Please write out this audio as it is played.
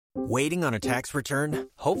Waiting on a tax return?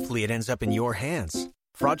 Hopefully it ends up in your hands.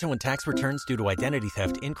 Fraudulent tax returns due to identity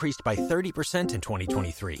theft increased by 30% in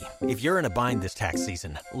 2023. If you're in a bind this tax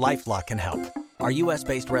season, LifeLock can help. Our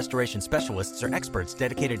U.S.-based restoration specialists are experts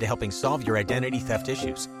dedicated to helping solve your identity theft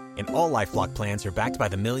issues. And all LifeLock plans are backed by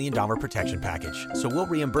the $1 Million Protection Package. So we'll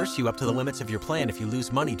reimburse you up to the limits of your plan if you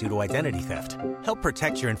lose money due to identity theft. Help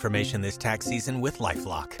protect your information this tax season with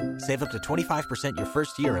LifeLock. Save up to 25% your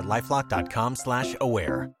first year at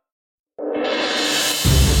LifeLock.com/aware.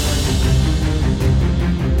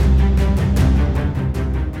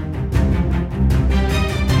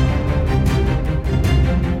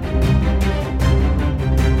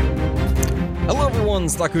 Hello everyone,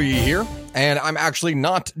 Stakuyi here, and I'm actually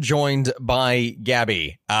not joined by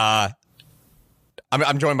Gabby. I'm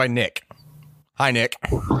joined by Nick. Hi, Nick.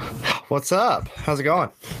 What's up? How's it going?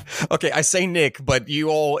 Okay, I say Nick, but you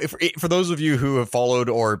all, for those of you who have followed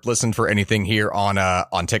or listened for anything here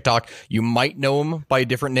on TikTok, you might know him by a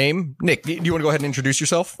different name. Nick, do you want to go ahead and introduce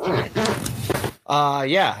yourself?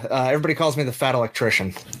 Everybody calls me the Fat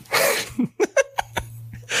Electrician.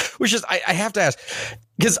 Which is, I have to ask,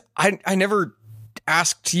 because I never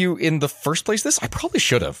asked you in the first place this. I probably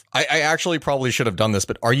should have. I actually probably should have done this,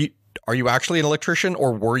 but are you actually an electrician,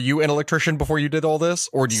 or were you an electrician before you did all this,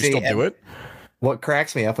 or do you still do it? What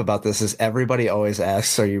cracks me up about this is everybody always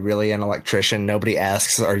asks, are you really an electrician? Nobody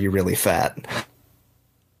asks, are you really fat?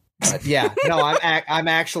 But yeah, no, I'm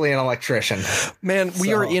actually an electrician. Man,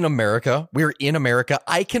 we are in America. We're in America.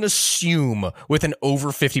 I can assume with an over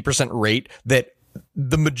 50% rate that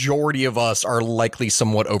the majority of us are likely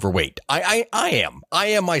somewhat overweight. I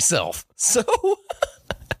am myself. So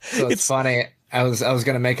it's funny. I was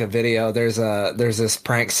going to make a video. There's this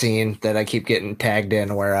prank scene that I keep getting tagged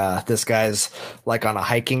in where this guy's like on a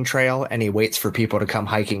hiking trail and he waits for people to come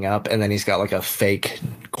hiking up, and then he's got like a fake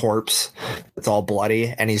corpse. It's all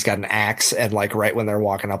bloody, and he's got an axe, and like right when they're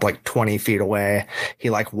walking up like 20 feet away, he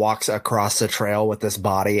like walks across the trail with this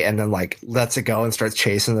body and then like lets it go and starts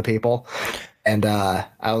chasing the people. And I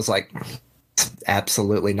was like,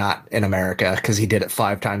 absolutely not in America, because he did it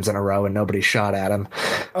 5 times in a row and nobody shot at him.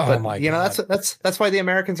 Oh, but my you know, God. that's why the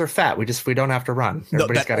Americans are fat. We don't have to run.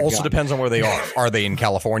 Everybody's got a also gun. depends on where they are. Are they in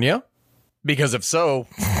California? Because if so,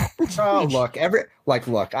 look,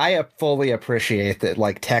 I fully appreciate that.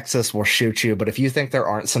 Like, Texas will shoot you, but if you think there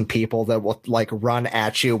aren't some people that will like run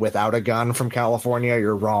at you without a gun from California,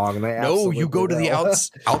 you're wrong. No, you go to the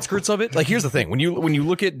outskirts of it. Like, here's the thing: when you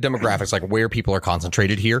look at demographics, like where people are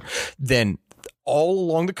concentrated here, then all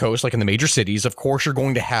along the coast, like in the major cities, of course, you're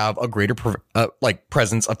going to have a greater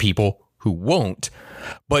presence of people who won't,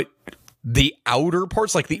 but the outer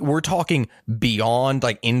parts, like we're talking beyond,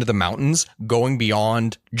 like into the mountains, going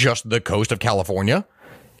beyond just the coast of California,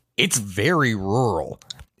 it's very rural.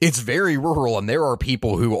 It's very rural, and there are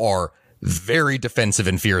people who are very defensive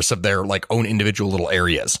and fierce of their like own individual little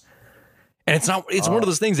areas. And it's one of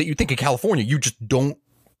those things that you think of California, you just don't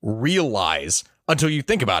realize until you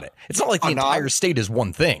think about it. It's not like the entire state is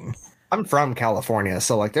one thing. I'm from California,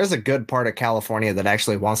 so like there's a good part of California that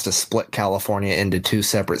actually wants to split California into 2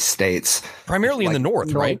 separate states. Primarily like, in the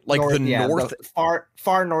north, right? Like north.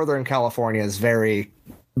 Far northern California is very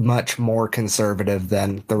much more conservative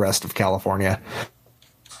than the rest of California.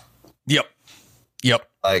 Yep.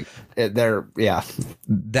 Like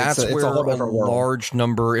that's where a large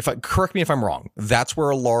number, correct me if I'm wrong, that's where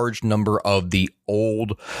a large number of the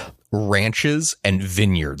old ranches and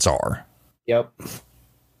vineyards are. Yep.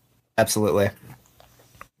 Absolutely.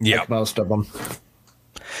 Yeah. Like most of them.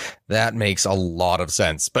 That makes a lot of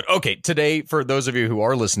sense. But okay, today, for those of you who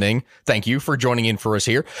are listening, thank you for joining in for us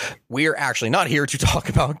here. We're actually not here to talk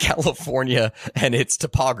about California and its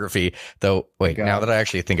topography, though. Wait, now that I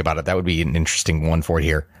actually think about it, that would be an interesting one for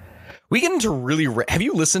here. We get into have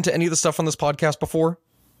you listened to any of the stuff on this podcast before?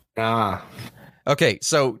 Okay,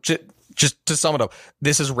 so just to sum it up,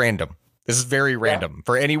 this is random. This is very random. Yeah.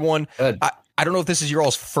 For anyone, I don't know if this is your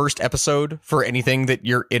all's first episode for anything that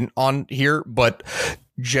you're in on here, but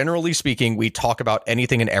generally speaking, we talk about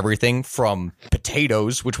anything and everything from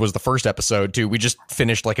potatoes, which was the first episode, to we just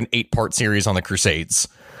finished like an 8-part series on the Crusades.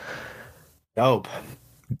 Dope.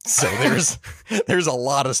 So there's a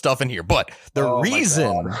lot of stuff in here, but the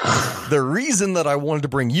reason that I wanted to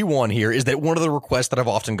bring you on here is that one of the requests that I've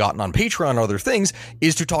often gotten on Patreon and other things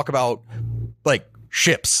is to talk about like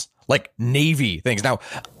ships, like Navy things. Now,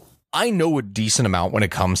 I know a decent amount when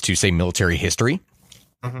it comes to, say, military history,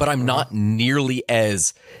 but I'm not nearly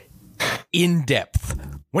as in-depth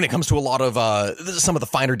when it comes to a lot of some of the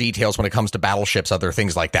finer details when it comes to battleships, other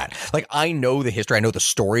things like that. Like, I know the history, I know the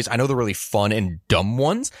stories, I know the really fun and dumb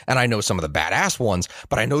ones, and I know some of the badass ones,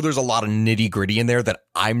 but I know there's a lot of nitty gritty in there that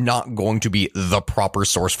I'm not going to be the proper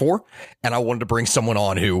source for. And I wanted to bring someone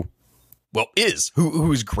on who is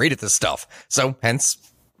great at this stuff. So hence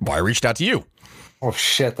why I reached out to you. Oh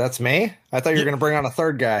shit, that's me? I thought you were going to bring on a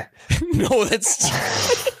third guy. No, that's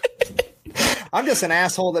I'm just an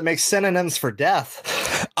asshole that makes synonyms for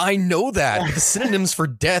death. I know that. The synonyms for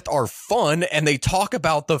death are fun, and they talk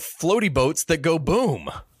about the floaty boats that go boom.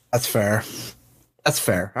 That's fair. That's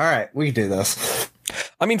fair. All right, we can do this.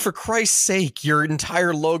 I mean, for Christ's sake, your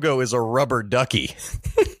entire logo is a rubber ducky.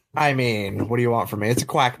 I mean, what do you want from me? It's a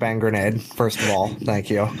quack bang grenade, first of all. Thank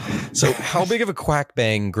you. So how big of a quack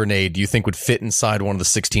bang grenade do you think would fit inside one of the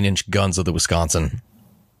 16-inch guns of the Wisconsin?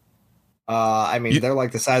 I mean, they're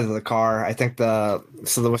like the size of the car. I think the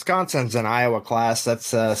Wisconsin's an Iowa class.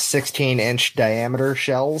 That's 16-inch diameter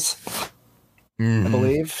shells, I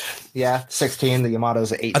believe. Yeah, 16. The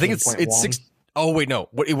Yamato's 18. I think it's 6. Oh wait, no.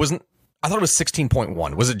 It wasn't. I thought it was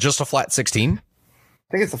 16.1. Was it just a flat 16?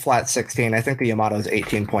 I think it's a flat 16. I think the Yamato's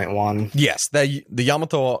 18.1. Yes, the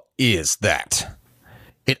Yamato is that.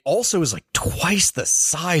 It also is like twice the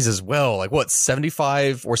size as well. Like what,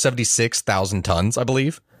 75 or 76,000 tons, I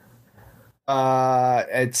believe.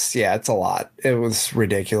 It's a lot. It was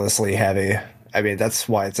ridiculously heavy. I mean, that's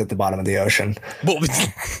why it's at the bottom of the ocean. Well,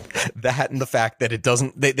 that and the fact that it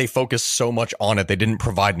doesn't, they focus so much on it. They didn't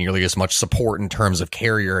provide nearly as much support in terms of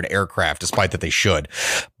carrier and aircraft, despite that they should.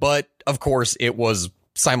 But of course, it was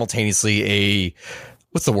simultaneously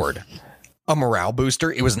a morale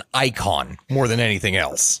booster. It was an icon more than anything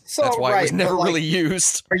else. So that's why it was never really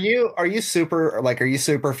used. Are you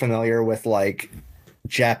super familiar with like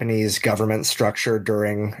Japanese government structure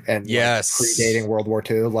during and predating World War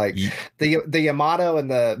II? Like the Yamato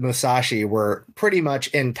and the Musashi were pretty much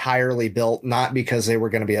entirely built not because they were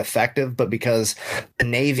going to be effective, but because the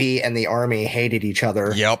Navy and the Army hated each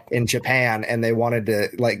other in Japan, and they wanted to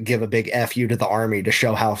like give a big FU to the Army to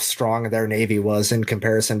show how strong their Navy was in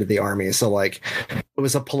comparison to the Army. So like it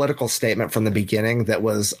was a political statement from the beginning that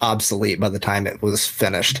was obsolete by the time it was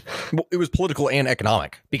finished. Well, it was political and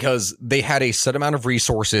economic because they had a set amount of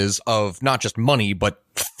resources of not just money, but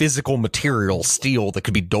physical material, steel that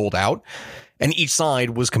could be doled out. And each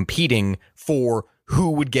side was competing for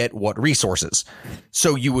who would get what resources.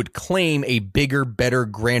 So you would claim a bigger, better,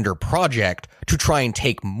 grander project to try and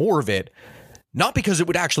take more of it, not because it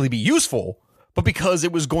would actually be useful, but because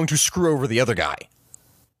it was going to screw over the other guy.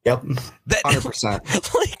 Yep.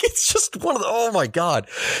 100%. Like, it's just one of the, oh my God,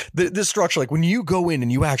 this structure, like when you go in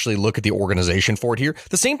and you actually look at the organization for it here,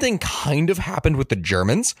 the same thing kind of happened with the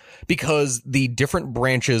Germans, because the different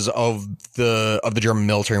branches of the German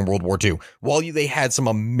military in World War II, while they had some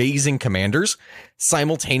amazing commanders,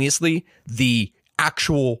 simultaneously, the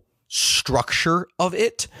actual structure of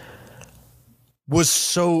it was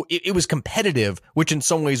so, it was competitive, which in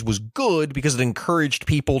some ways was good because it encouraged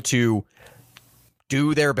people to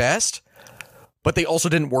do their best, but they also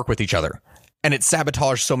didn't work with each other, and it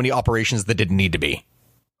sabotaged so many operations that didn't need to be.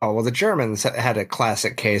 Oh, well, the Germans had a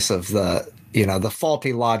classic case of the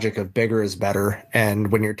faulty logic of bigger is better. And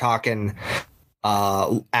when you're talking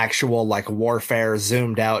actual like warfare,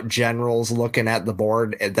 zoomed out generals looking at the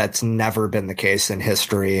board, that's never been the case in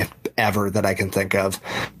history ever that I can think of.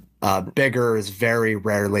 Bigger is very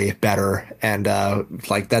rarely better, and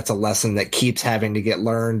like that's a lesson that keeps having to get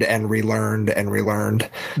learned and relearned and relearned,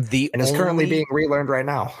 and is currently being relearned right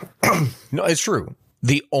now. No, it's true.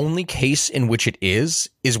 The only case in which it is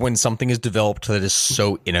when something is developed that is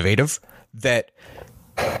so innovative that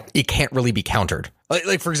it can't really be countered.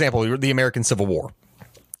 Like for example, the American Civil War.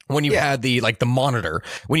 When you had the Monitor,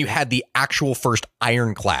 when you had the actual first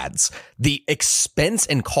ironclads, the expense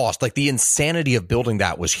and cost, like the insanity of building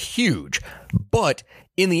that was huge. But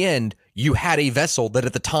in the end, you had a vessel that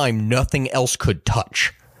at the time nothing else could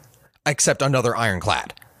touch except another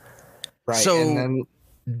ironclad. Right. So and then,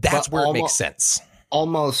 that's where it makes sense.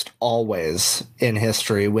 Almost always in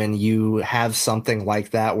history, when you have something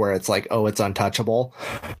like that where it's like, oh, it's untouchable,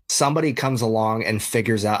 somebody comes along and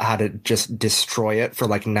figures out how to just destroy it for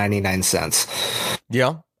like 99 cents.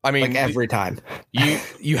 Yeah. I mean, like every time.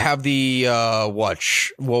 You have the what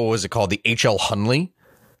was it called? The H.L. Hunley,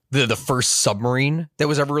 the first submarine that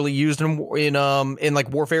was ever really used in like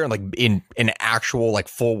warfare, and like in actual like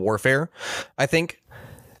full warfare, I think.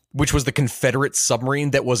 Which was the Confederate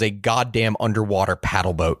submarine that was a goddamn underwater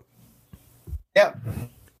paddle boat. Yep.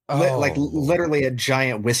 Like literally a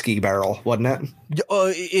giant whiskey barrel, wasn't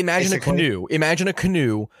it? Imagine basically a canoe. Imagine a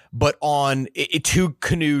canoe, but on two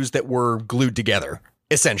canoes that were glued together.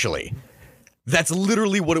 essentially. That's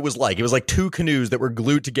literally what it was like. It was like two canoes that were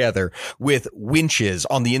glued together with winches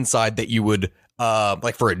on the inside that you would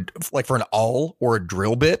like for an awl or a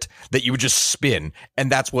drill bit that you would just spin,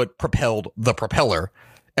 and that's what propelled the propeller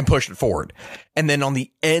and pushed it forward. And then on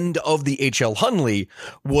the end of the HL Hunley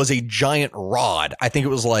was a giant rod. I think it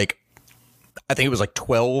was like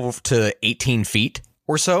 12 to 18 feet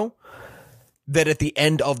or so. That at the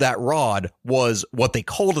end of that rod was what they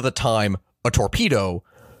called at the time a torpedo,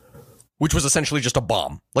 which was essentially just a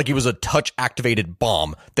bomb. Like it was a touch activated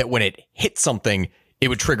bomb that when it hit something, it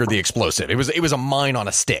would trigger the explosive. It was a mine on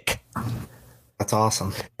a stick. That's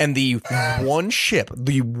awesome. And the one ship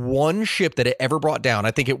that it ever brought down,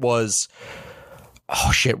 I think it was,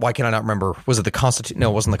 oh shit, why can I not remember? Was it the Constitution? No,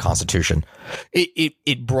 it wasn't the Constitution.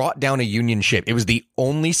 It brought down a Union ship. It was the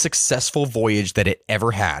only successful voyage that it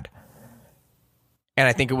ever had. And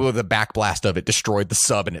I think it was the backblast of it destroyed the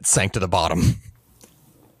sub and it sank to the bottom.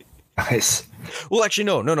 Nice. Well, actually,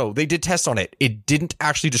 no. They did tests on it. It didn't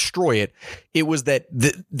actually destroy it. It was that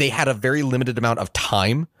they had a very limited amount of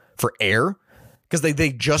time for air because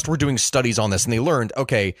they just were doing studies on this and they learned,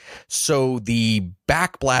 okay, so the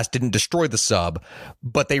backblast didn't destroy the sub,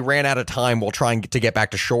 but they ran out of time while trying to get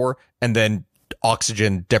back to shore, and then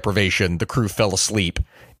oxygen deprivation, the crew fell asleep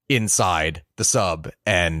inside the sub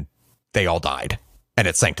and they all died and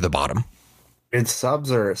it sank to the bottom. And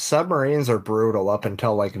submarines are brutal up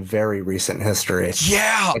until like very recent history.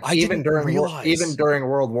 Yeah, like, even during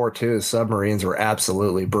World War II, submarines were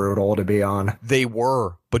absolutely brutal to be on. They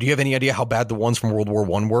were, but do you have any idea how bad the ones from World War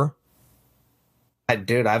I were?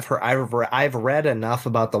 Dude, I've read enough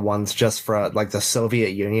about the ones just for like the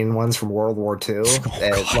Soviet Union ones from World War II.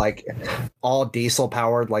 Like all diesel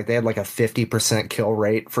powered, like they had like a 50% kill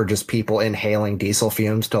rate for just people inhaling diesel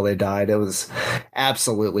fumes till they died. It was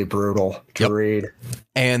absolutely brutal to read.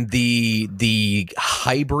 And the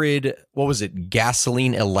hybrid, what was it,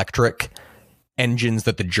 gasoline electric engines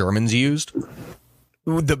that the Germans used,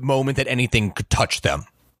 the moment that anything could touch them,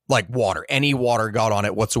 like water, any water got on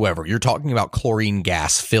it whatsoever, you're talking about chlorine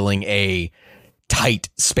gas filling a tight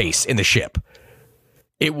space in the ship.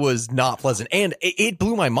 It was not pleasant. And it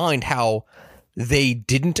blew my mind how they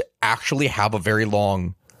didn't actually have a very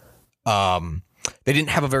long,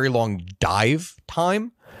 dive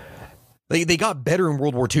time. They got better in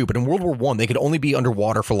World War II, but in World War I, they could only be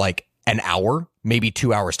underwater for like an hour, maybe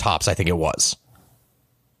 2 hours tops, I think it was.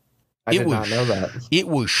 I did not know that. It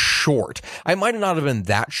was short. I might not have been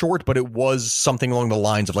that short, but it was something along the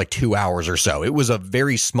lines of like 2 hours or so. It was a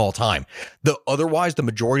very small time. Otherwise, the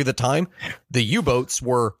majority of the time, the U-boats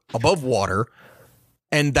were above water,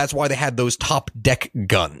 and that's why they had those top deck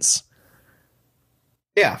guns.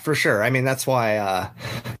 Yeah, for sure. I mean, that's why,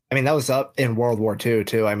 that was up in World War II,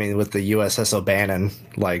 too. I mean, with the USS O'Bannon,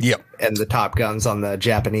 and the top guns on the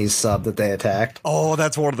Japanese sub that they attacked. Oh,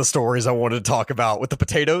 that's one of the stories I wanted to talk about with the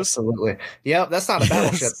potatoes. Absolutely. Yep, that's not a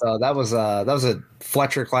battleship, though. That was a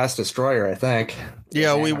Fletcher-class destroyer, I think.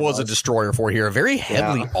 Yeah, it was a destroyer for here. A very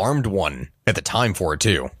heavily armed one at the time for it,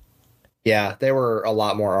 too. Yeah, they were a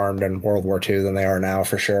lot more armed in World War II than they are now,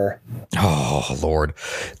 for sure. Oh, Lord.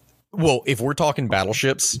 Well, if we're talking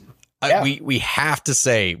battleships, we have to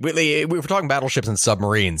say, if we're talking battleships and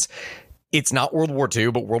submarines, it's not World War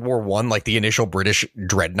II, but World War I, like the initial British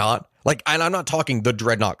dreadnought. Like, and I'm not talking the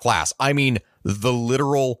dreadnought class. I mean, the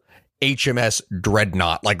literal HMS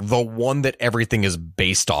dreadnought, like the one that everything is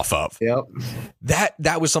based off of. Yep.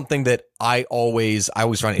 That was something that I always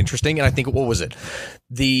found interesting. And I think, what was it?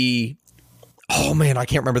 Oh, man, I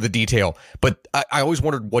can't remember the detail, but I always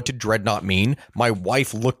wondered, what did dreadnought mean? My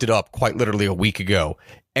wife looked it up quite literally a week ago,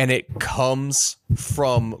 and it comes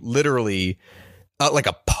from literally like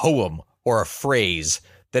a poem or a phrase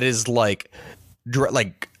that is like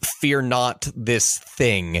fear not this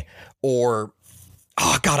thing, or,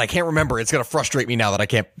 oh, God, I can't remember. It's going to frustrate me now that I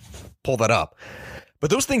can't pull that up. But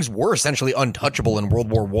those things were essentially untouchable in World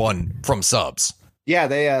War I from subs. Yeah,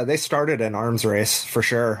 they started an arms race for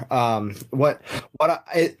sure.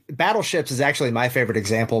 Battleships is actually my favorite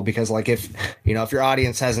example because, like, if your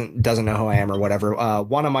audience doesn't know who I am or whatever,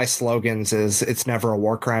 one of my slogans is "It's never a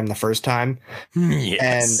war crime the first time."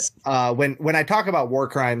 Yes. And when I talk about war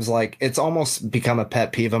crimes, like, it's almost become a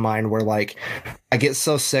pet peeve of mine where, like, I get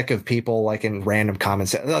so sick of people like in random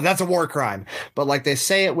comments, "Oh, that's a war crime," but like they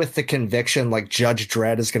say it with the conviction like Judge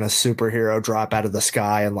Dredd is going to superhero drop out of the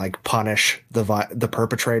sky and like punish the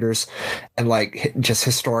perpetrators, and like just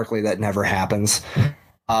historically that never happens.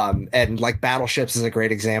 And like Battleships is a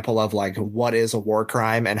great example of like what is a war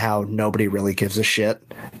crime and how nobody really gives a shit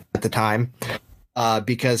at the time,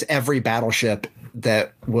 because every battleship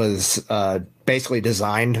that was basically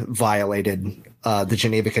designed violated the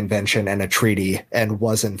Geneva Convention and a treaty and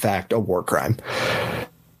was in fact a war crime.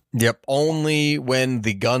 Yep. Only when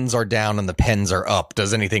the guns are down and the pens are up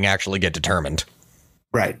does anything actually get determined.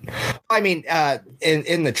 Right. I mean,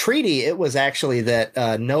 in the treaty, it was actually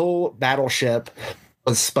that no battleship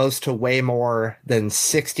was supposed to weigh more than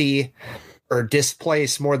 60 or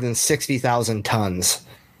displace more than 60,000 tons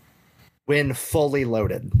when fully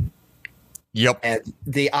loaded. Yep. And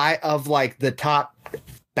the top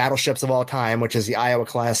battleships of all time, which is the Iowa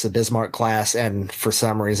class, the Bismarck class, and for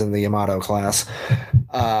some reason the Yamato class,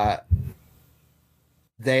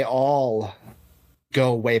 they all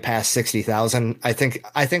go way past 60,000. I think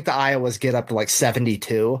the Iowas get up to like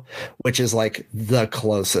 72, which is like the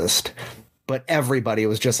closest. But everybody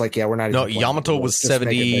was just like, yeah, we're not. No, Yamato was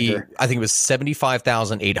 70. I think it was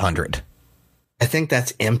 75,800. I think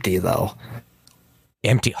that's empty though.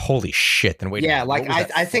 Empty. Holy shit. Then wait. Yeah, like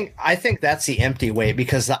I think that's the empty weight,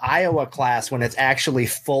 because the Iowa class, when it's actually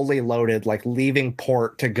fully loaded, like leaving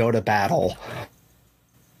port to go to battle,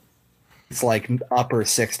 it's like upper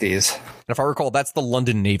 60s. And if I recall, that's the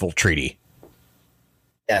London Naval Treaty.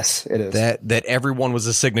 Yes, it is. That everyone was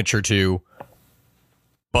a signature to,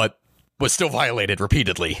 but was still violated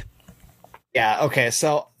repeatedly. Yeah, okay.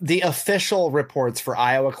 So the official reports for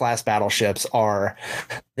Iowa class battleships are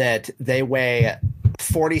that they weigh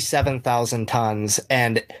 47,000 tons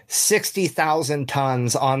and 60,000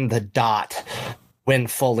 tons on the dot when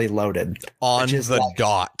fully loaded. On the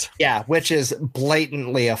dot. Yeah, which is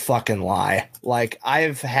blatantly a fucking lie. Like,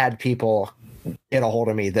 I've had people get a hold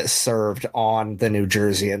of me that served on the New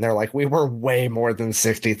Jersey, and they're like, we were way more than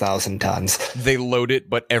 60,000 tons. They load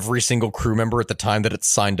it, but every single crew member at the time that it's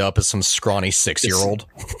signed up is some scrawny 6-year-old.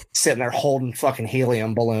 Sitting there holding fucking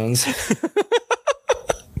helium balloons.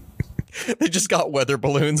 They just got weather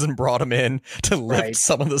balloons and brought them in to lift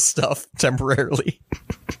some of the stuff temporarily.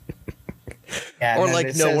 Yeah, or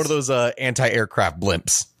like, no, one of those anti-aircraft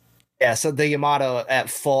blimps. Yeah, so the Yamato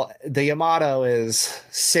is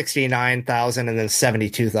 69,000 and then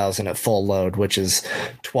 72,000 at full load, which is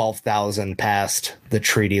 12,000 past the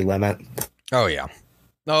treaty limit. Oh, yeah.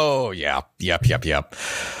 Yep.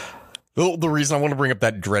 The reason I want to bring up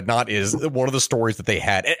that dreadnought is one of the stories that they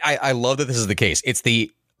had. I love that this is the case. It's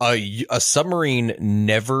a submarine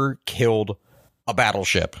never killed a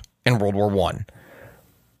battleship in World War I,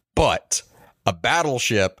 but a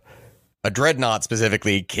battleship, a dreadnought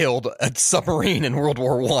specifically, killed a submarine in World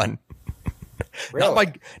War I.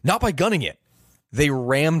 Really? Not by gunning it. They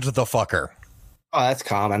rammed the fucker. Oh, that's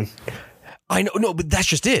common. I know, no, but that's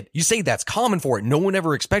just it. You say that's common for it. No one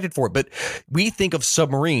ever expected for it. But we think of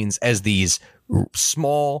submarines as these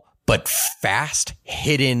small but fast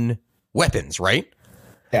hidden weapons, right?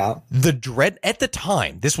 Yeah. At the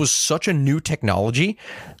time, this was such a new technology.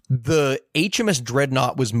 The HMS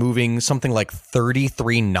Dreadnought was moving something like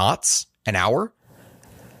 33 knots an hour.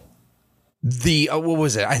 What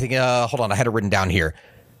was it? I think, hold on, I had it written down here.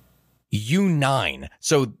 U9.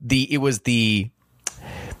 So not U9,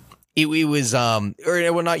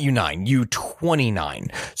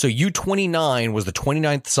 U-29. So U-29 was the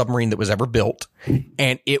 29th submarine that was ever built,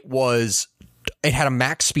 and it had a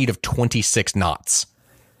max speed of 26 knots.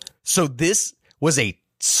 So this was a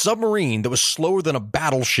submarine that was slower than a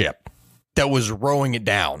battleship that was rowing it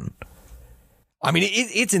down. I mean,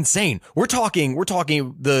 it's insane. We're talking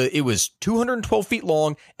it was 212 feet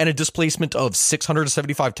long and a displacement of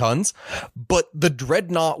 675 tons, but the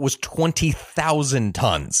Dreadnought was 20,000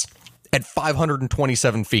 tons at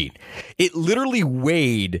 527 feet. It literally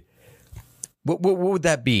weighed, what would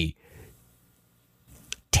that be?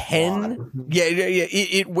 10? Yeah.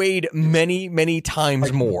 It weighed many times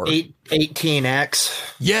like more.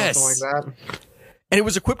 18x. Yes. Something like that. And it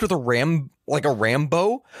was equipped with a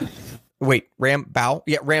Rambo. Wait, Rambow?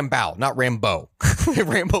 Yeah, Rambow, not Rambo.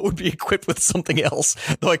 Rambo would be equipped with something else,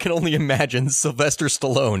 though I can only imagine Sylvester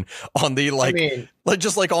Stallone on the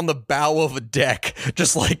just like on the bow of a deck,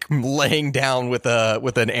 just like laying down with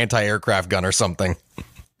an anti-aircraft gun or something.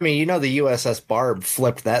 I mean, the USS Barb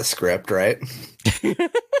flipped that script, right?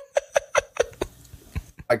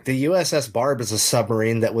 Like, the USS Barb is a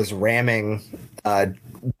submarine that was ramming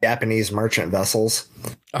Japanese merchant vessels.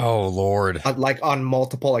 Oh, Lord. Like, on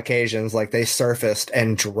multiple occasions, like, they surfaced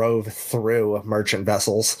and drove through merchant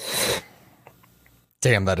vessels.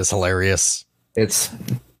 Damn, that is hilarious. Dude,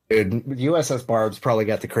 USS Barb's probably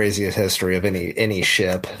got the craziest history of any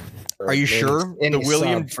ship. Are you sure? Any the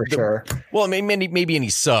William sub, for sure. Well, maybe any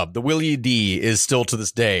sub. The Willie D is still to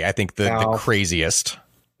this day, I think, the craziest.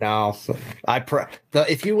 No,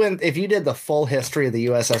 if you did the full history of the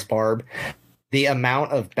USS Barb, the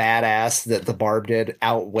amount of badass that the Barb did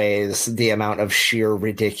outweighs the amount of sheer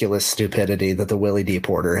ridiculous stupidity that the Willie D.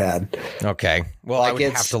 Porter had. Okay. Well, I would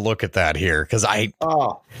have to look at that here because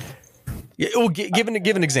well, give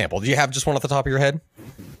an example. Do you have just one off the top of your head?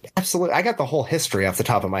 Absolutely. I got the whole history off the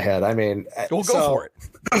top of my head. I mean, we'll go for it.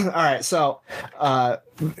 All right. So,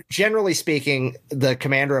 generally speaking, the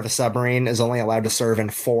commander of a submarine is only allowed to serve in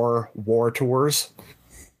 3 war tours.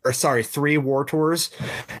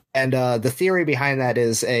 And the theory behind that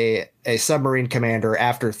is a submarine commander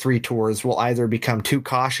after 3 tours will either become too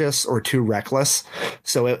cautious or too reckless.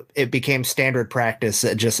 So it became standard practice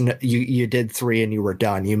that just you did 3 and you were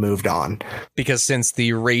done. You moved on. Because since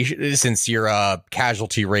your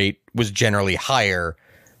casualty rate was generally higher,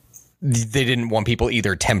 they didn't want people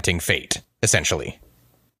either tempting fate, essentially.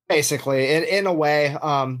 Basically, in a way,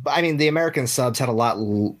 I mean, the American subs had a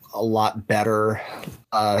lot better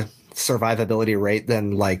survivability rate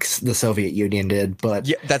than like the Soviet Union did, but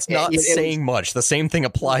yeah, that's not saying much. The same thing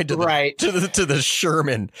applied to the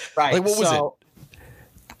Sherman. Right. Like, what was it?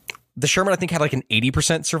 The Sherman, I think, had like an 80%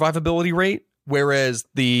 survivability rate, whereas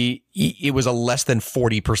it was a less than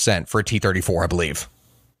 40% for a T-34, I believe.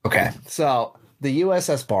 Okay, so the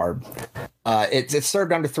USS Barb, it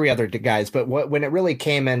served under 3 other guys, but when it really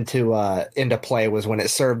came into play was when it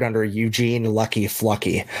served under Eugene Lucky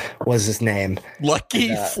Flucky was his name. Lucky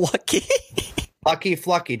Flucky? Lucky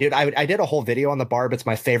Flucky, dude. I did a whole video on the Barb. It's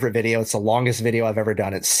my favorite video. It's the longest video I've ever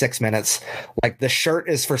done. It's 6 minutes. Like, the shirt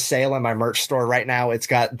is for sale in my merch store right now. It's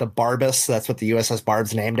got the Barbus. That's what the USS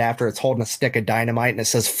Barb's named after. It's holding a stick of dynamite and it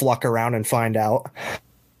says "Fluck around and find out."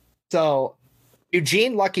 So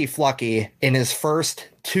Eugene Lucky Flucky, in his first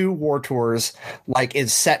 2 war tours, like,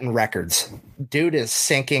 is setting records. Dude is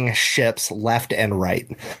sinking ships left and right.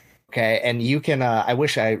 Okay, and you can, I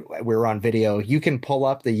wish we were on video, you can pull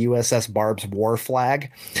up the USS Barb's war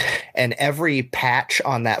flag, and every patch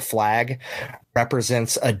on that flag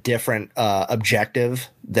represents a different objective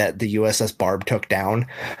that the USS Barb took down.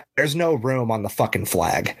 There's no room on the fucking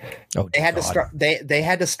flag. Oh, they had to start. They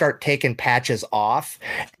had to start taking patches off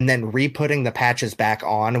and then re-putting the patches back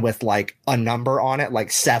on with like a number on it,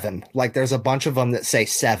 like 7. Like, there's a bunch of them that say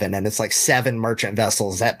 7, and it's like 7 merchant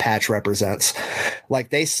vessels that patch represents.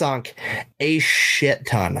 Like, they sunk a shit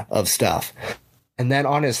ton of stuff. And then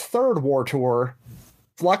on his 3rd war tour,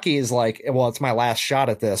 Flucky is like, well, it's my last shot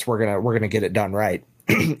at this. We're gonna get it done right.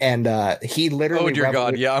 And he literally. Oh dear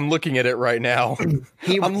God! Yeah, I'm looking at it right now.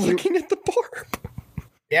 I'm looking at the Barb.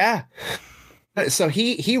 Yeah. So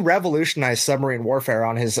he revolutionized submarine warfare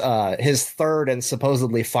on his 3rd and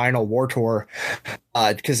supposedly final war tour,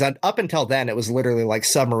 because up until then it was literally like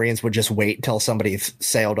submarines would just wait till somebody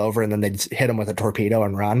sailed over and then they'd hit them with a torpedo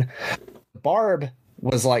and run. Barb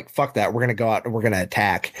was like, fuck that, we're gonna go out and we're gonna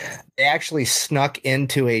attack. They actually snuck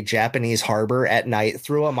into a Japanese harbor at night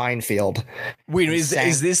through a minefield. Wait, is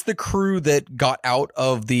this the crew that got out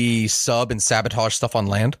of the sub and sabotaged stuff on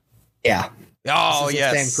land? Yeah. Oh,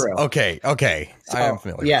 yes. Same crew. Okay. So, I am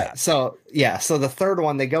familiar with that. So the 3rd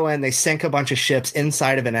one, they go in, they sink a bunch of ships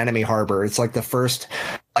inside of an enemy harbor. It's like the first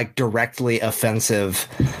like directly offensive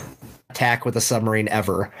attack with a submarine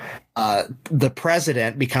ever. The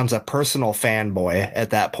president becomes a personal fanboy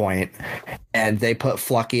at that point, and they put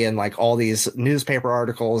Flucky in like all these newspaper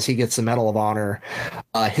articles. He gets the Medal of Honor.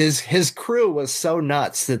 His crew was so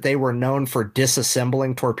nuts that they were known for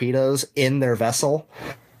disassembling torpedoes in their vessel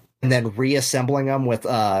and then reassembling them with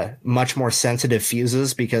much more sensitive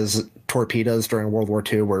fuses, because torpedoes during World War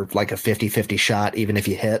II were like a 50-50 shot, even if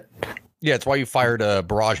you hit. Yeah, it's why you fired a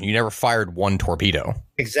barrage and you never fired one torpedo.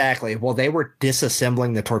 Exactly. Well, they were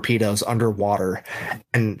disassembling the torpedoes underwater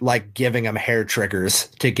and like giving them hair triggers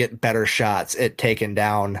to get better shots at taking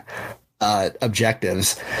down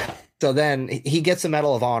objectives. So then he gets a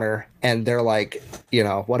Medal of Honor and they're like,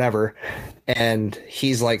 whatever. And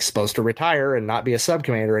he's like supposed to retire and not be a sub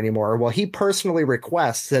commander anymore. Well, he personally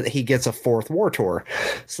requests that he gets a 4th war tour.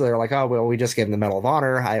 So they're like, oh, well, we just gave him the Medal of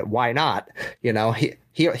Honor. Why not?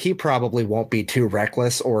 He probably won't be too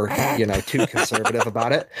reckless or, too conservative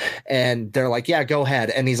about it. And they're like, yeah, go ahead.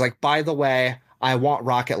 And he's like, by the way, I want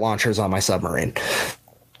rocket launchers on my submarine.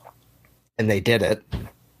 And they did it.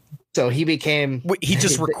 So he became. Wait, he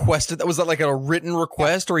just requested that. Was that like a written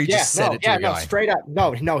request, or he just said it to a guy? Straight up.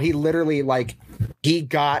 No. He literally he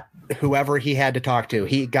got whoever he had to talk to.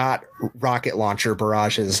 He got rocket launcher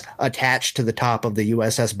barrages attached to the top of the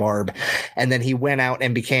USS Barb, and then he went out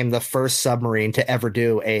and became the first submarine to ever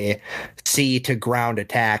do a sea to ground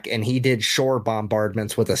attack. And he did shore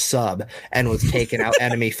bombardments with a sub and was taking out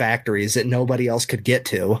enemy factories that nobody else could get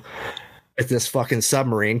to. with this fucking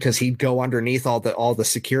submarine, because he'd go underneath all the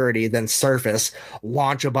security, then surface,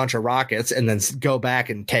 launch a bunch of rockets, and then go back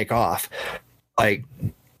and take off. Like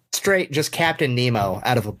straight just Captain Nemo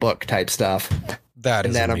out of a book type stuff. That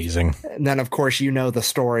is amazing. And then of course the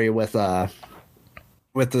story with the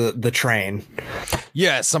train.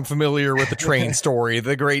 Yes, I'm familiar with the train story,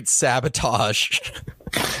 the great sabotage.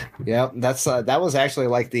 Yep, that's that was actually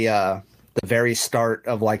like the very start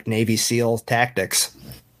of like Navy SEAL tactics.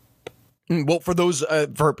 Well, for those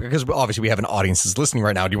because obviously we have an audience that's listening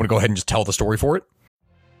right now, do you want to go ahead and just tell the story for it?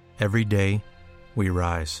 Every day we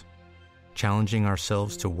rise, challenging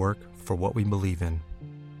ourselves to work for what we believe in.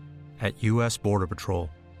 At U.S. Border Patrol,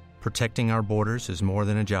 protecting our borders is more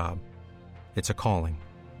than a job. It's a calling.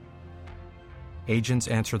 Agents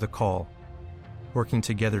answer the call, working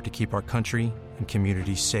together to keep our country and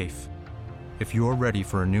communities safe. If you're ready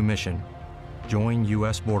for a new mission, join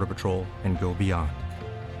U.S. Border Patrol and go beyond.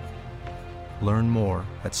 Learn more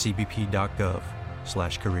at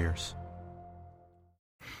cbp.gov/careers.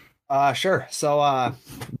 Sure. So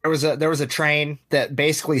there was a train that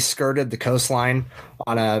basically skirted the coastline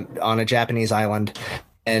on a Japanese island,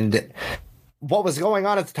 and what was going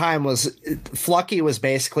on at the time was Flucky was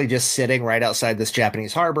basically just sitting right outside this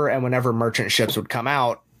Japanese harbor, and whenever merchant ships would come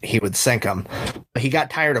out, he would sink them. But he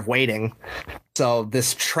got tired of waiting. So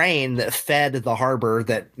this train that fed the harbor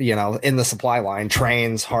that, in the supply line,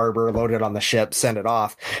 trains, harbor, loaded on the ship, send it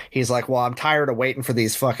off. He's like, well, I'm tired of waiting for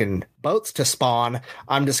these fucking boats to spawn.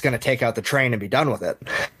 I'm just going to take out the train and be done with it.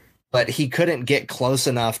 But he couldn't get close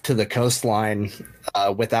enough to the coastline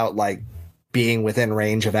without like being within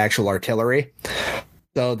range of actual artillery.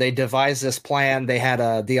 So they devised this plan. They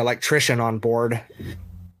had the electrician on board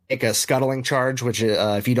take a scuttling charge, which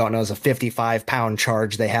if you don't know is a 55-pound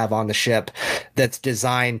charge they have on the ship that's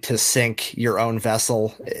designed to sink your own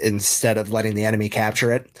vessel instead of letting the enemy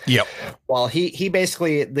capture it. Yep. Well, he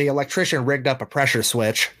basically, the electrician rigged up a pressure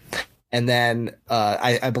switch, and then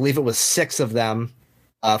I believe it was 6 of them.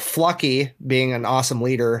 Flucky, being an awesome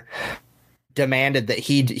leader, demanded that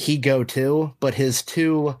he go too, but his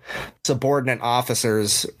 2 subordinate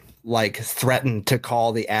officers like threatened to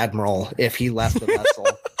call the admiral if he left the vessel.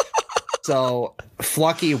 So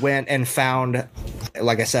Flucky went and found,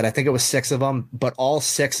 like I said, I think it was 6 of them, but all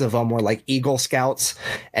 6 of them were like Eagle Scouts,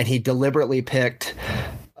 and he deliberately picked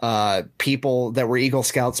people that were Eagle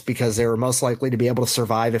Scouts because they were most likely to be able to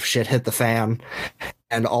survive if shit hit the fan.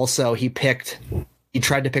 And also he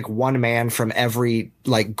tried to pick one man from every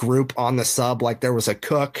like group on the sub. Like there was a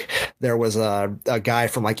cook, there was a guy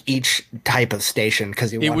from like each type of station,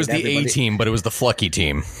 because it was the A team, but it was the Flucky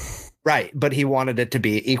team. Right, but he wanted it to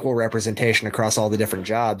be equal representation across all the different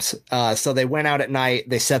jobs. So they went out at night.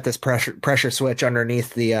 They set this pressure switch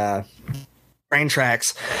underneath the train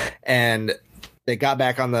tracks, and they got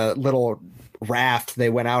back on the little raft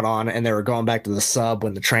they went out on, and they were going back to the sub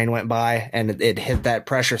when the train went by, and it hit that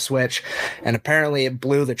pressure switch, and apparently it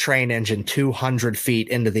blew the train engine 200 feet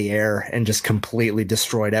into the air and just completely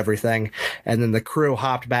destroyed everything. And then the crew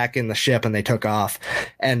hopped back in the ship and they took off.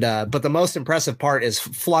 And but the most impressive part is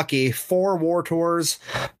Flucky, 4 war tours,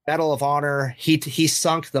 Medal of Honor. He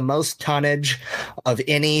sunk the most tonnage of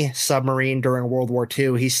any submarine during World War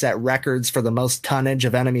II. He set records for the most tonnage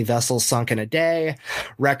of enemy vessels sunk in a day,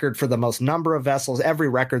 record for the most number of vessels. Every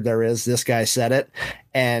record there is, this guy set it.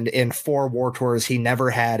 And in 4 war tours, he never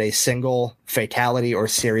had a single fatality or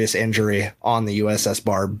serious injury on the USS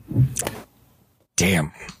Barb.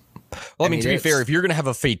 Damn. Well, I mean, to be fair, if you're going to have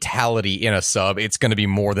a fatality in a sub, it's going to be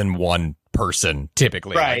more than one person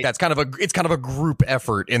typically. Right. Like, it's kind of a group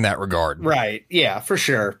effort in that regard. Right. Yeah, for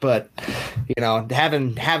sure. But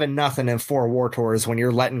having nothing in 4 war tours when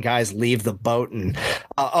you're letting guys leave the boat and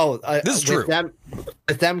this is true.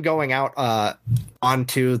 With them going out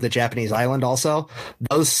onto the Japanese island, also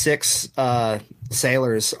those 6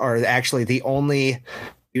 sailors are actually the only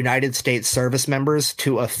United States service members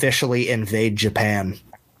to officially invade Japan.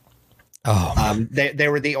 Oh, they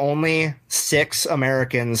were the only 6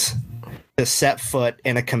 Americans to set foot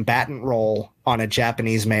in a combatant role on a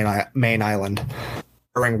Japanese main island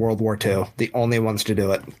during World War II. The only ones to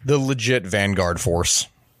do it. The legit Vanguard force.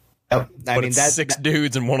 I mean, it's 6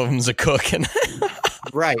 dudes and one of them's a cook. And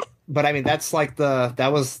right. But I mean, that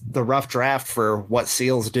was the rough draft for what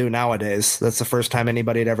SEALs do nowadays. That's the first time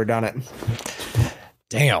anybody had ever done it.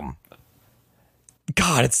 Damn.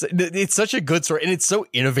 God, it's such a good story, and it's so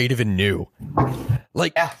innovative and new.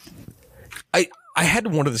 Like, yeah. I had to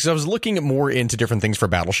wonder this because I was looking more into different things for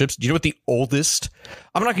battleships. Do you know what the oldest?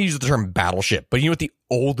 I'm not going to use the term battleship, but you know what the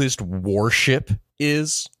oldest warship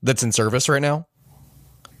is that's in service right now?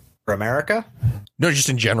 For America? No, just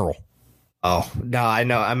in general. Oh, no, I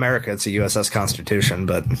know America, it's a USS Constitution,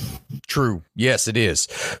 but True. Yes, it is.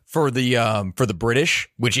 For the British,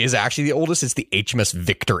 which is actually the oldest, it's the HMS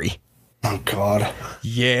Victory. oh god.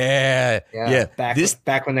 Yeah.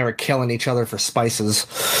 Back when they were killing each other for spices.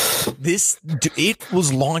 It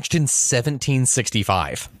was launched in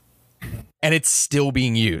 1765 and it's still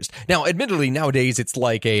being used. Now, admittedly, nowadays it's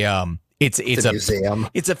like it's a museum.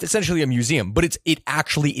 It's essentially a museum, but it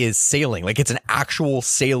actually is sailing. Like, it's an actual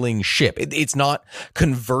sailing ship. It's not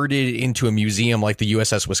converted into a museum like the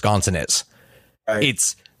USS Wisconsin is. Right.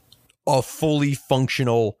 It's a fully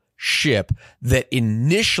functional ship that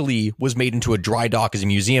initially was made into a dry dock as a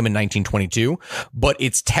museum in 1922, but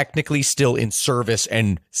it's technically still in service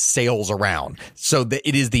and sails around. So that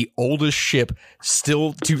it is the oldest ship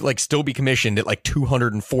still be commissioned at like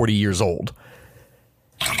 240 years old.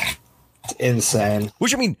 It's insane.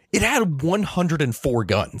 Which, I mean, it had 104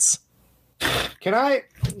 guns. Can I,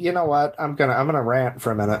 you know what? I'm gonna rant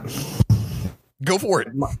for a minute. Go for it.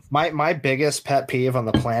 My biggest pet peeve on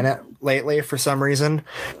the planet lately, for some reason,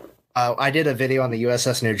 I did a video on the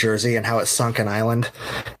USS New Jersey and how it sunk an island.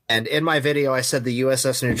 And in my video, I said the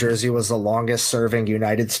USS New Jersey was the longest serving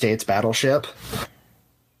United States battleship.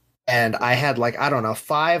 And I had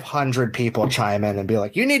 500 people chime in and be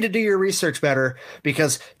like, you need to do your research better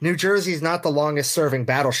because New Jersey's not the longest serving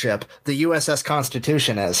battleship. The USS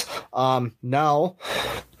Constitution is. No.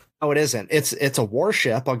 Oh, it isn't. It's a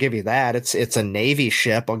warship. I'll give you that. It's a Navy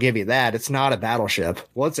ship. I'll give you that. It's not a battleship.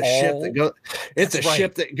 Well, it's a ship that goes. It's a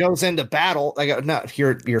ship that goes into battle. I go, no,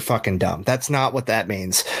 you're fucking dumb. That's not what that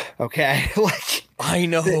means. Okay, I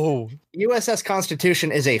know. The USS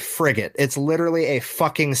Constitution is a frigate. It's literally a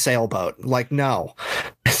fucking sailboat. No,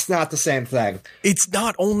 it's not the same thing. It's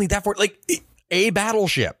not only that for a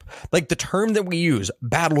battleship. Like, the term that we use,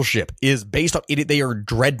 battleship, is based on it. They are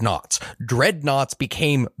dreadnoughts. Dreadnoughts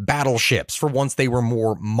became battleships for once they were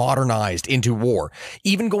more modernized into war.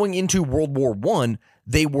 Even going into World War I,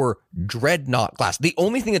 they were dreadnought class. The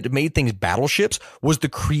only thing that made things battleships was the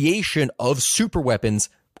creation of superweapons,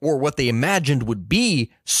 or what they imagined would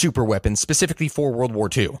be superweapons, specifically for World War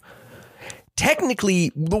II.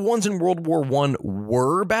 Technically, the ones in World War I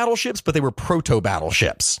were battleships, but they were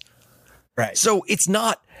proto-battleships. Right. So it's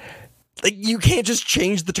not you can't just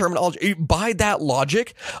change the terminology. By that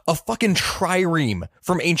logic, a fucking trireme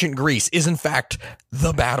from ancient Greece is in fact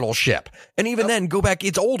the battleship. And even then, go back,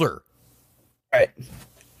 it's older. Right.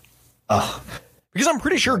 Because I'm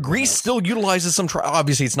pretty sure Greece still utilizes some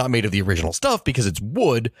obviously it's not made of the original stuff because it's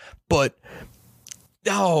wood, but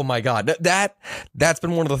oh my God, that's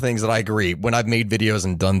been one of the things that I agree when I've made videos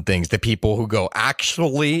and done things that people who go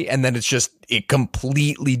actually, and then it's just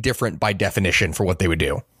completely different by definition for what they would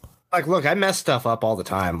do. Look, I mess stuff up all the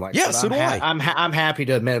time. Yeah, so do I. I'm happy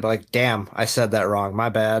to admit it, but damn, I said that wrong. My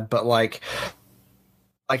bad. But I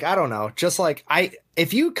don't know. Just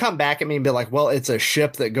if you come back at me and be like, well, it's a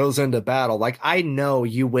ship that goes into battle. I know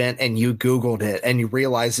you went and you Googled it and you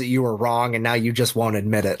realized that you were wrong and now you just won't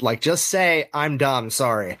admit it. Just say, I'm dumb.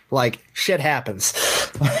 Sorry. Shit happens.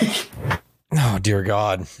 Oh, dear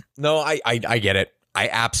God. No, I get it. I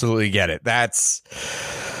absolutely get it. That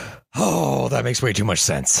makes way too much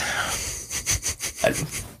sense.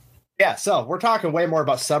 Yeah, so we're talking way more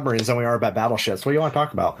about submarines than we are about battleships. What do you want to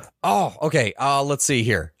talk about? Oh, okay. Let's see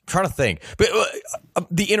here. I'm trying to think. But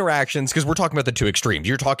the interactions, because we're talking about the two extremes.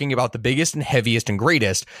 You're talking about the biggest and heaviest and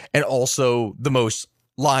greatest, and also the most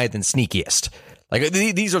lithe and sneakiest.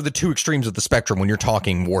 These are the two extremes of the spectrum when you're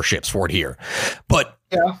talking warships for it here. But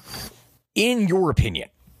yeah, in your opinion,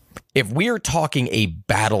 if we're talking a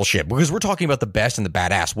battleship, because we're talking about the best and the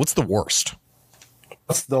badass, what's the worst?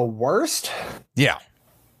 What's the worst? Yeah.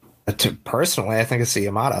 Personally, I think it's the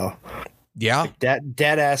Yamato. Yeah.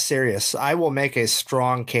 Dead ass serious. I will make a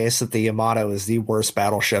strong case that the Yamato is the worst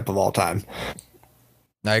battleship of all time.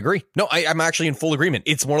 I agree. No, I'm actually in full agreement.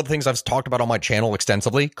 It's one of the things I've talked about on my channel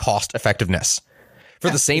extensively, cost effectiveness. For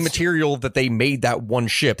the same material that they made that one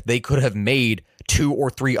ship, they could have made 2 or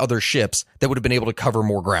 3 other ships that would have been able to cover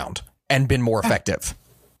more ground and been more effective.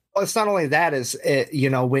 Well, it's not only that, is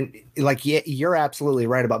when you're absolutely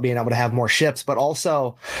right about being able to have more ships, but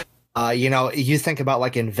also you think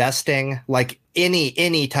about investing,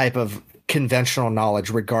 any type of conventional knowledge,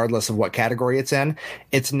 regardless of what category it's in.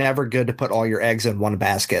 It's never good to put all your eggs in one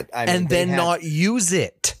basket. Not use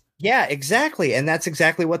it. Yeah, exactly. And that's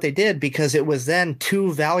exactly what they did, because it was then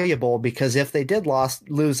too valuable, because if they did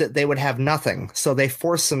lose it, they would have nothing. So they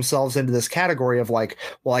forced themselves into this category of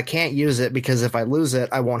well, I can't use it because if I lose it,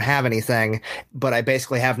 I won't have anything, but I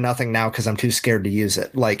basically have nothing now because I'm too scared to use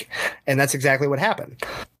it. And that's exactly what happened.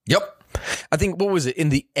 Yep. I think, what was it? In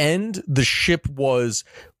the end, the ship was,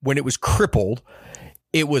 when it was crippled,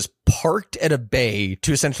 it was parked at a bay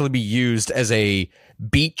to essentially be used as a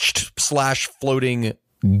beached / floating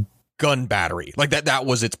gun battery. Like that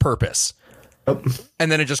was its purpose. Oh.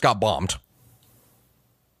 And then it just got bombed.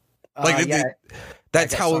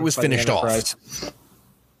 That's how it was finished off.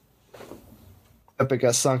 It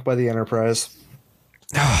got sunk by the Enterprise.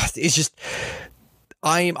 It's just,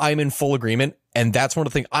 I'm in full agreement. And that's one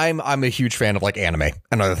of the things, I'm a huge fan of like anime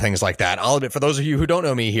and other things like that. I'll admit, for those of you who don't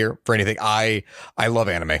know me here for anything, I love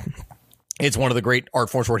anime. It's one of the great art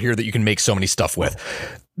forms right here that you can make so many stuff with.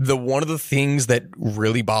 One of the things that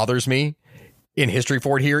really bothers me in History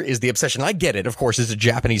Forward here is the obsession. I get it, of course, it's a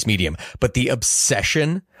Japanese medium, but the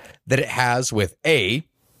obsession that it has with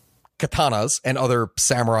katanas and other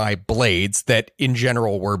samurai blades that in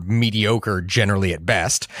general were mediocre generally at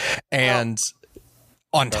best. And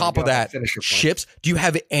on top of that, ships, do you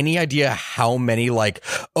have any idea how many, like,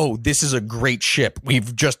 oh, this is a great ship,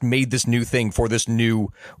 we've just made this new thing for this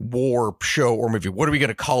new war show or movie, what are we going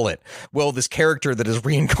to call it? Well, this character that is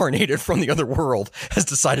reincarnated from the other world has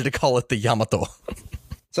decided to call it the Yamato.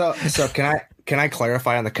 So can I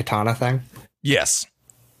clarify on the katana thing? Yes.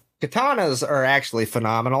 Katanas are actually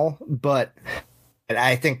phenomenal, but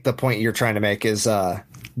I think the point you're trying to make is the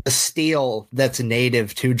steel that's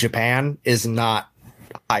native to Japan is not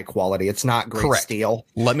high quality. It's not great steel.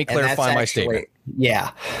 Let me clarify my statement.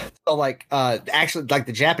 Yeah. So actually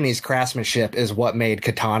the Japanese craftsmanship is what made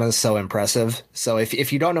katanas so impressive. So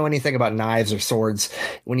if you don't know anything about knives or swords,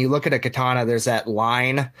 when you look at a katana, there's that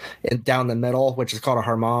line down the middle, which is called a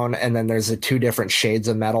harmon, and then there's the two different shades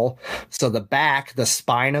of metal. So the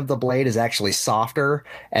spine of the blade is actually softer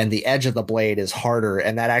and the edge of the blade is harder,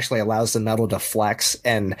 and that actually allows the metal to flex.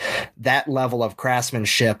 And that level of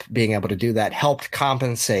craftsmanship, being able to do that, helped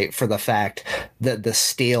compensate for the fact that the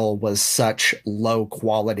steel was such low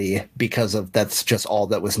quality because of that's just all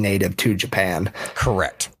that was native to Japan.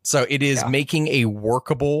 Correct. So it is making a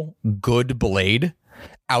workable, good blade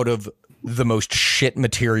out of the most shit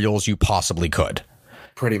materials you possibly could.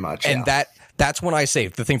 Pretty much. And that's when I say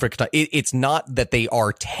the thing for katana, it's not that they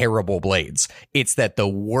are terrible blades. It's that the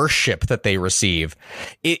worship that they receive.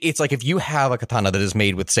 It's like if you have a katana that is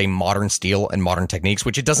made with, say, modern steel and modern techniques,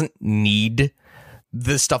 which it doesn't need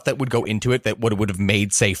the stuff that would go into it that would have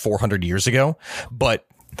made, say, 400 years ago. But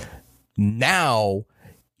now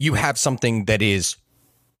you have something that is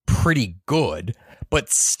pretty good, but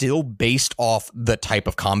still based off the type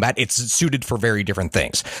of combat. It's suited for very different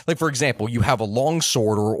things. Like, for example, you have a long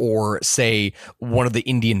sword or say, one of the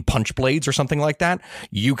Indian punch blades or something like that.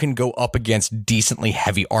 You can go up against decently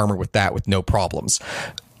heavy armor with that with no problems.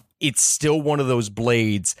 It's still one of those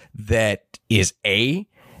blades that is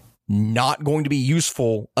not going to be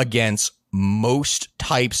useful against most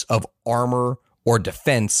types of armor or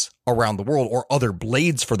defense around the world, or other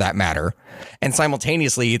blades for that matter. And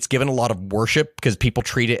simultaneously, it's given a lot of worship because people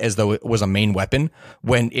treat it as though it was a main weapon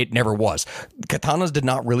when it never was. Katanas did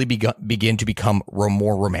not really begin to become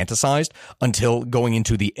more romanticized until going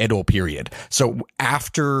into the Edo period. So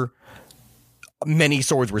after many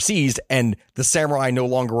swords were seized and the samurai no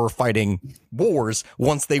longer were fighting wars,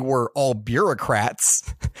 once they were all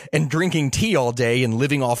bureaucrats and drinking tea all day and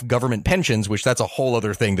living off government pensions, which that's a whole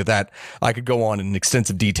other thing that I could go on in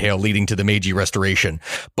extensive detail leading to the Meiji Restoration.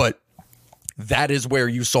 But that is where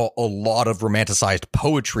you saw a lot of romanticized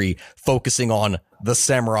poetry focusing on the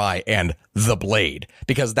samurai and the blade,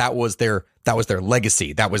 because that was their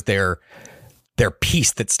legacy. That was their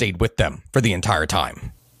piece that stayed with them for the entire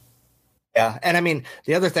time. Yeah, and I mean,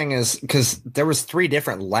 the other thing is, because there was 3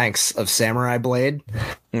 different lengths of samurai blade,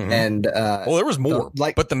 and well, there was more,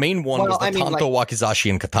 but the main one was the Tanto, Wakizashi,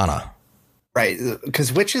 and Katana. Right,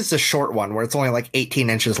 because which is the short one where it's only like 18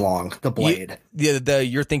 inches long, the blade?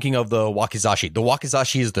 You're thinking of the Wakizashi. The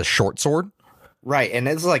Wakizashi is the short sword. Right, and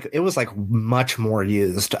it was much more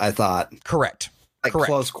used, I thought. Correct.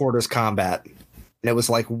 Close quarters combat. And it was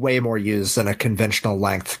like way more used than a conventional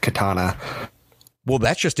length katana. Well,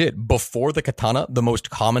 that's just it. Before the katana, the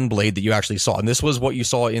most common blade that you actually saw, and this was what you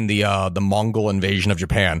saw in the Mongol invasion of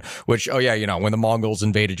Japan, which, when the Mongols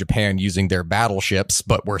invaded Japan using their battleships,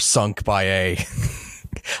 but were sunk by a...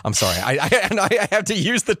 I'm sorry, I have to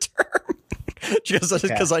use the term just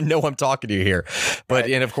because I know I'm talking to you here. But,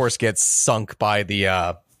 and of course, gets sunk by the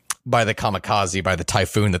kamikaze, by the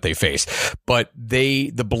typhoon that they faced. But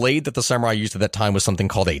the blade that the samurai used at that time was something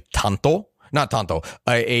called a tanto. Not tanto,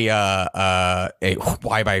 why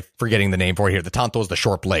am I forgetting the name for it here? The tanto is the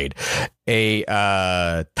short blade. A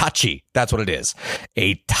tachi, that's what it is.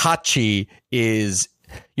 A tachi is,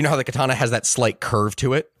 you know how the katana has that slight curve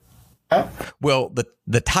to it? Well,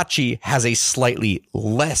 the tachi has a slightly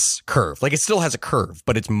less curve. Like, it still has a curve,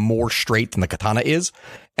 but it's more straight than the katana is,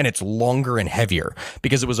 and it's longer and heavier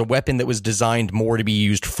because it was a weapon that was designed more to be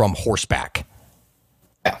used from horseback.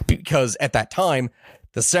 Because at that time,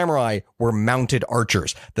 the samurai were mounted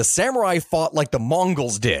archers. The samurai fought like the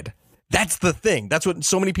Mongols did. That's the thing. That's what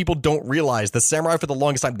so many people don't realize. The samurai, for the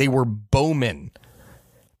longest time, they were bowmen.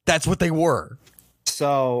 That's what they were.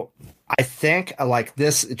 So I think like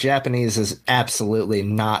this Japanese is absolutely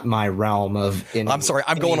not my realm of. I'm sorry.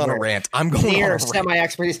 I'm going on a rant. I'm going on a rant.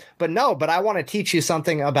 Semi-expertise. But I want to teach you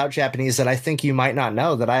something about Japanese that I think you might not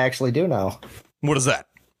know that I actually do know. What is that?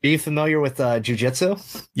 Are you familiar with jiu-jitsu?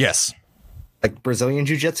 Yes. Like Brazilian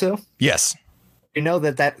jiu-jitsu? Yes. You know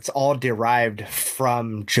that's all derived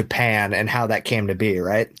from Japan and how that came to be,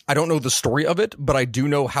 right? I don't know the story of it, but I do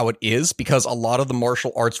know how it is because a lot of the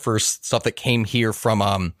martial arts for stuff that came here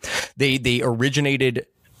from they originated.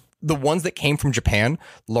 The ones that came from Japan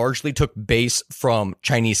largely took base from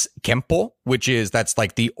Chinese Kempo, that's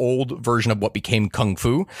like the old version of what became Kung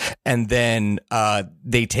Fu. And then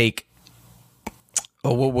they take,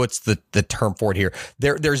 what's the term for it here?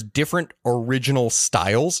 There's different original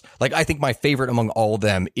styles. Like, I think my favorite among all of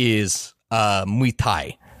them is Muay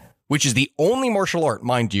Thai, which is the only martial art,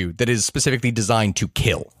 mind you, that is specifically designed to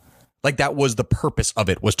kill. Like, that was the purpose of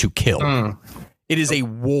it, was to kill. It is a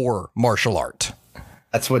war martial art.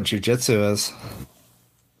 That's what jiu-jitsu is.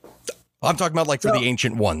 I'm talking about like for the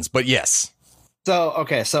ancient ones, but yes.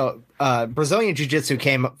 So Brazilian jiu-jitsu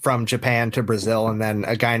came from Japan to Brazil, and then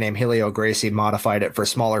a guy named Helio Gracie modified it for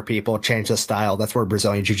smaller people, changed the style. That's where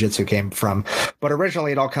Brazilian jiu-jitsu came from. But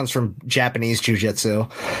originally it all comes from Japanese jiu-jitsu.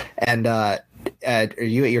 And are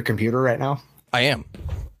you at your computer right now? I am.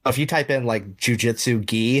 If you type in like jiu-jitsu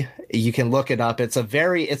gi, you can look it up. It's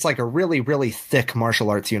like a really, really thick martial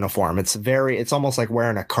arts uniform. It's almost like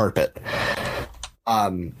wearing a carpet.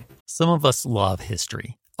 Some of us love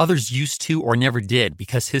history. Others used to or never did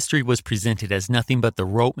because history was presented as nothing but the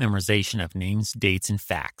rote memorization of names, dates, and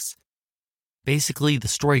facts. Basically, the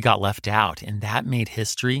story got left out, and that made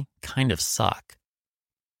history kind of suck.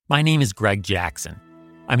 My name is Greg Jackson.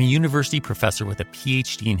 I'm a university professor with a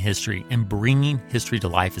PhD in history, and bringing history to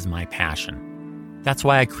life is my passion. That's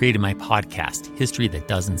why I created my podcast, History That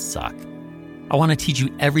Doesn't Suck. I want to teach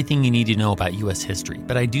you everything you need to know about U.S. history,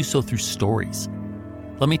 but I do so through stories.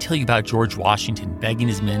 Let me tell you about George Washington begging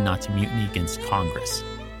his men not to mutiny against Congress,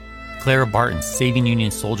 Clara Barton saving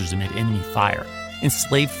Union soldiers amid enemy fire,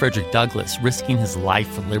 enslaved Frederick Douglass risking his life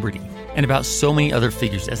for liberty, and about so many other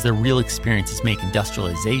figures as their real experiences make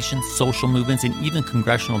industrialization, social movements, and even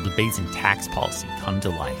congressional debates and tax policy come to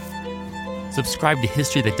life. Subscribe to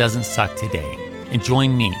History That Doesn't Suck today, and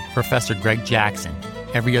join me, Professor Greg Jackson,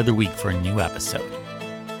 every other week for a new episode,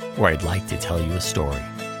 where I'd like to tell you a story.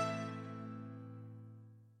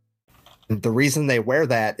 The reason they wear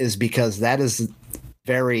that is because that is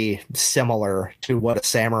very similar to what a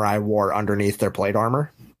samurai wore underneath their plate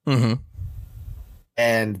armor. Mm-hmm.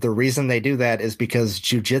 And the reason they do that is because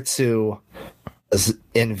jiu-jitsu was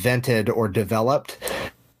invented or developed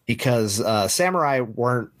because samurai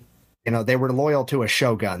weren't, they were loyal to a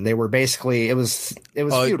shogun. They were basically, it was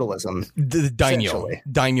feudalism. The daimyo.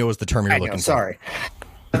 Daimyo is the term you're looking for. Sorry.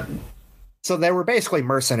 So they were basically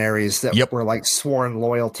mercenaries that were like sworn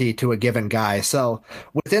loyalty to a given guy. So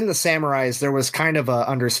within the samurais, there was kind of a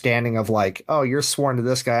understanding of like, oh, you're sworn to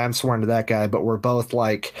this guy, I'm sworn to that guy, but we're both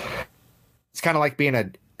like, it's kind of like being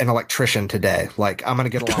an electrician today. Like, I'm going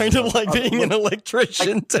to get along. Kind of like being an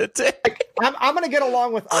electrician today. I'm going to get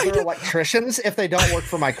along with other electricians if they don't work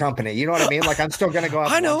for my company. You know what I mean? Like, I'm still going to go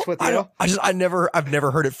out lunch with you. I've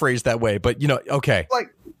never heard it phrased that way, but okay. Like,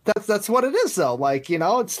 that's what it is though. Like,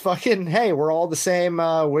 it's fucking, hey, we're all the same.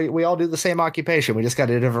 We all do the same occupation. We just got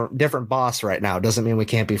a different boss right now. Doesn't mean we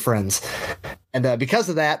can't be friends. And because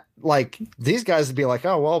of that, like, these guys would be like,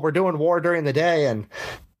 oh, well, we're doing war during the day, and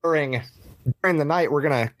during the night, we're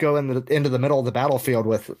going to go into the middle of the battlefield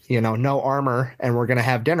with, no armor, and we're going to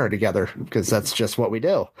have dinner together because that's just what we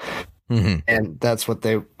do. Mm-hmm. And that's what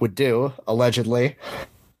they would do, allegedly.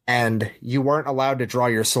 And you weren't allowed to draw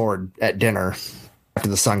your sword at dinner after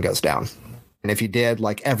the sun goes down. And if you did,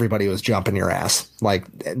 like, everybody was jumping your ass. Like,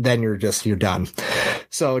 then you're done.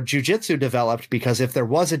 So jiu-jitsu developed because if there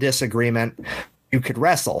was a disagreement, you could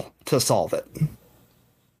wrestle to solve it.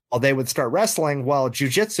 Well, they would start wrestling. Well,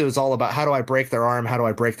 jiu-jitsu is all about how do I break their arm? How do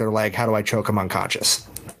I break their leg? How do I choke them unconscious?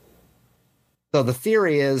 So the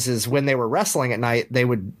theory is when they were wrestling at night,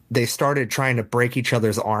 they started trying to break each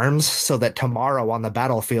other's arms so that tomorrow on the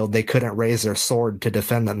battlefield, they couldn't raise their sword to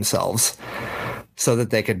defend themselves so that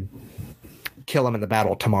they could kill them in the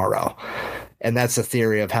battle tomorrow. And that's the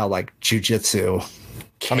theory of how like jujitsu.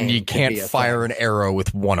 I mean, you can't fire an arrow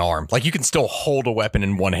with one arm. Like, you can still hold a weapon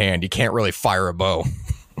in one hand. You can't really fire a bow.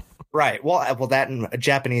 Right. Well, that in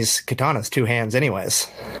Japanese katana's two hands anyways.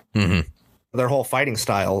 Mm-hmm. Their whole fighting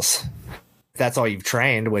styles. That's all you've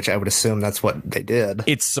trained, which I would assume that's what they did.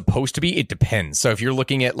 It's supposed to be. It depends. So if you're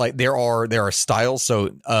looking at like there are styles. So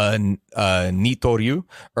Nitoryu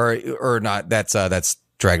or not. That's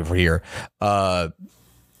Dragon for here.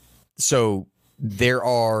 So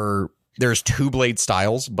there's two blade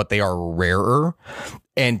styles, but they are rarer,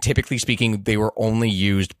 and typically speaking, they were only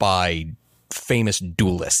used by famous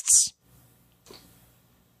duelists.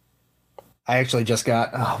 I actually just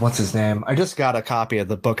got what's his name? I just got a copy of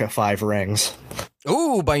the Book of Five Rings.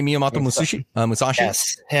 Ooh, by Miyamoto Musashi.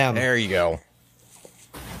 Yes, him. There you go.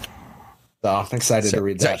 So I'm excited to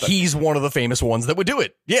read that. So he's one of the famous ones that would do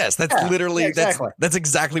it. Yes, that's literally exactly. That's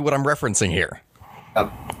exactly what I'm referencing here.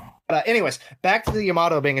 Anyways, back to the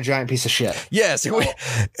Yamato being a giant piece of shit. Yes,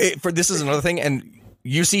 this is another thing, and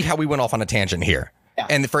you see how we went off on a tangent here. Yeah.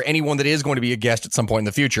 And for anyone that is going to be a guest at some point in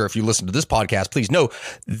the future, if you listen to this podcast, please know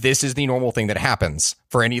this is the normal thing that happens.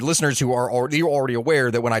 For any listeners who are already aware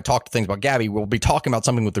that when I talk to things about Gabby, we'll be talking about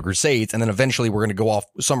something with the Crusades, and then eventually we're going to go off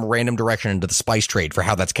some random direction into the spice trade for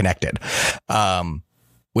how that's connected.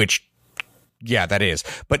 Which, yeah, that is.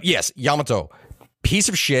 But yes, Yamato, piece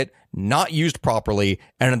of shit, not used properly,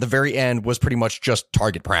 and at the very end was pretty much just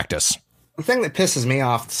target practice. The thing that pisses me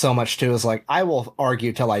off so much, too, is like I will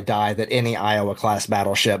argue till I die that any Iowa-class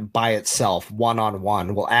battleship by itself,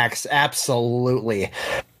 one-on-one, will absolutely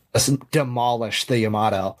demolish the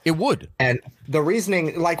Yamato. It would. And the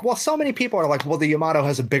reasoning, like, well, so many people are like, well, the Yamato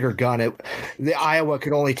has a bigger gun. The Iowa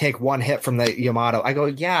could only take one hit from the Yamato. I go,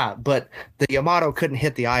 yeah, but the Yamato couldn't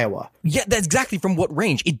hit the Iowa. Yeah, that's exactly from what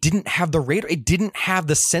range. It didn't have the radar. It didn't have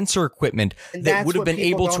the sensor equipment that would have been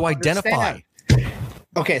able to identify.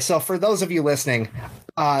 Okay, so for those of you listening,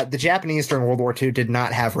 the Japanese during World War II did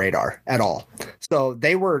not have radar at all. So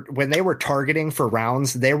when they were targeting for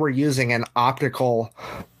rounds, they were using an optical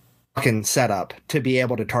fucking setup to be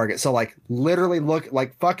able to target. So like literally look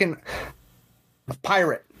like fucking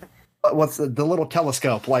pirate. What's the little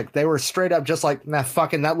telescope? Like they were straight up just like, nah,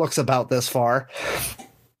 fucking that looks about this far.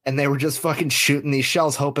 And they were just fucking shooting these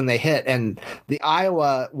shells, hoping they hit. And the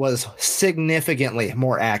Iowa was significantly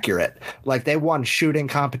more accurate. Like they won shooting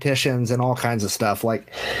competitions and all kinds of stuff.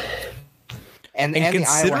 Like, and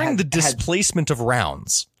considering the displacement of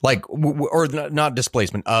rounds, like, or not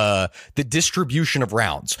displacement, the distribution of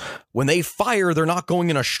rounds. When they fire, they're not going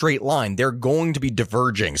in a straight line. They're going to be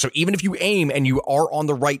diverging. So even if you aim and you are on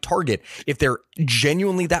the right target, if they're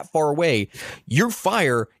genuinely that far away, your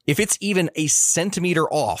fire, if it's even a centimeter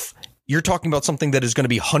off, you're talking about something that is going to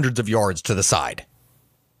be hundreds of yards to the side.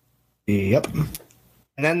 Yep. And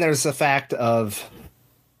then there's the fact of,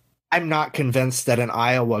 I'm not convinced that an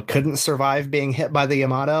Iowa couldn't survive being hit by the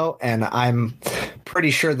Yamato, and I'm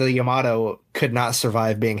pretty sure the Yamato could not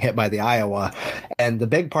survive being hit by the Iowa. And the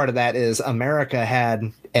big part of that is America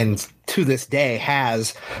had, and to this day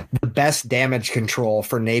has, the best damage control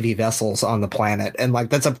for Navy vessels on the planet. And like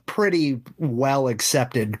that's a pretty well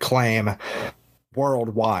accepted claim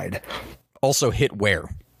worldwide. Also hit where?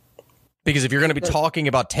 Because if you're going to be talking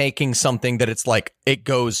about taking something that it's like it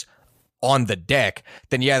goes on the deck,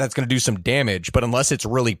 then yeah, that's going to do some damage. But unless it's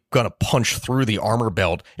really going to punch through the armor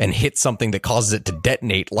belt and hit something that causes it to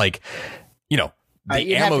detonate, like, you know,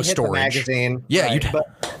 the ammo storage. The magazine, yeah, right.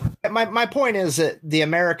 But my point is that the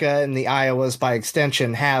America and the Iowas, by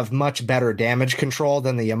extension, have much better damage control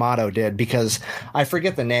than the Yamato did, because I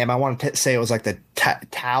forget the name. I want to say it was like the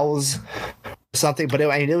Taos something, but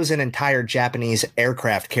it was an entire Japanese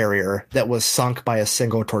aircraft carrier that was sunk by a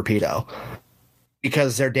single torpedo,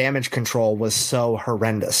 because their damage control was so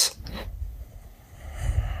horrendous.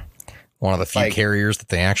 One of the few carriers that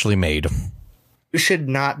they actually made. You should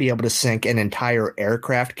not be able to sink an entire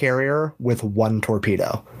aircraft carrier with one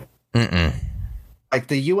torpedo. Mm-mm. Like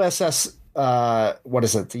the USS, what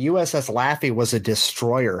is it? The USS Laffey was a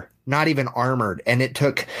destroyer, not even armored, and it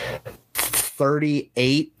took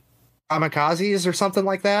 38 kamikazes or something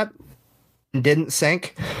like that and didn't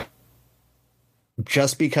sink.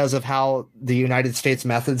 Just because of how the United States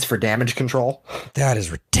methods for damage control. That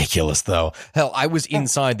is ridiculous, though. Hell, I was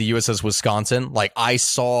inside the USS Wisconsin. Like, I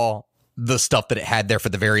saw the stuff that it had there for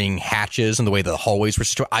the varying hatches and the way the hallways were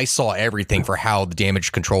situated. I saw everything for how the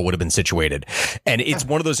damage control would have been situated. And it's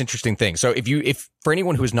one of those interesting things. So if for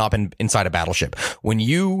anyone who has not been inside a battleship, when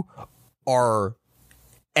you are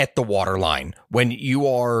at the waterline, when you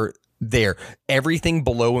are there, everything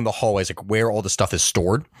below in the hallways, like where all the stuff is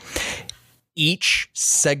stored, each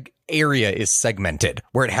area is segmented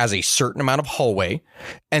where it has a certain amount of hallway.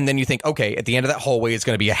 And then you think, okay, at the end of that hallway, it's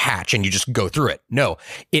going to be a hatch and you just go through it. No,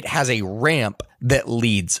 it has a ramp that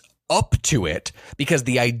leads up to it, because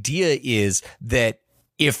the idea is that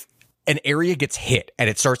if an area gets hit and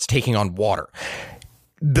it starts taking on water,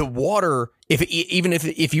 the water, even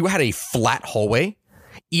if you had a flat hallway,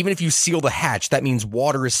 even if you seal the hatch, that means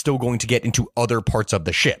water is still going to get into other parts of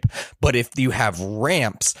the ship. But if you have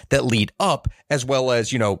ramps that lead up, as well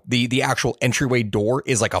as, the actual entryway door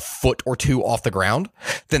is like a foot or two off the ground,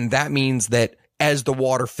 then that means that as the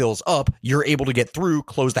water fills up, you're able to get through,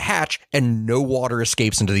 close the hatch, and no water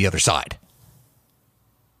escapes into the other side.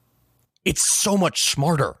 It's so much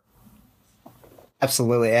smarter.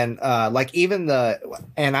 Absolutely. And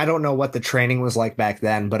and I don't know what the training was like back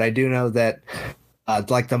then, but I do know that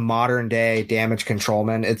like the modern day damage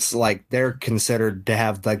controlmen, it's like they're considered to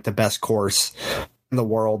have like the best course in the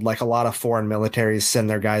world. Like a lot of foreign militaries send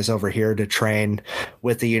their guys over here to train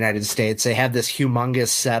with the United States. They have this humongous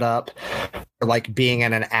setup, like being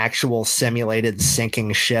in an actual simulated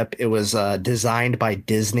sinking ship. It was designed by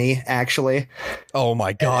Disney, actually. Oh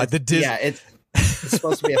my God. Yeah, it's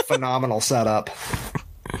supposed to be a phenomenal setup.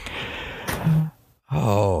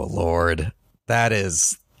 Oh Lord. That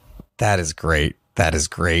is great. That is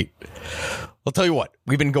great. I'll tell you what,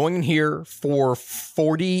 we've been going in here for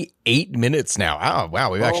 48 minutes now. Oh,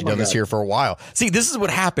 wow. We've actually done this here for a while. See, this is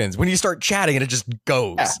what happens when you start chatting and it just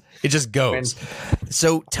goes. Yeah. It just goes.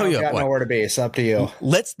 So tell you what, nowhere to be. It's up to you.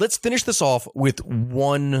 Let's finish this off with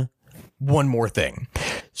one more thing.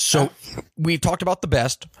 So we've talked about the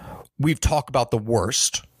best. We've talked about the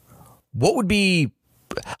worst. What would be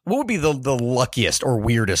the luckiest or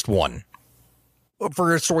weirdest one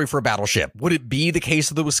for a story for a battleship? Would it be the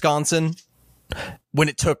case of the Wisconsin when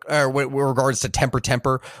it took, with regards to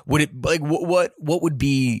temper? Would it, like, what would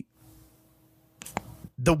be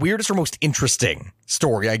the weirdest or most interesting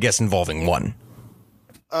story, I guess, involving one?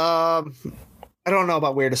 I don't know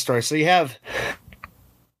about weirdest stories. So you have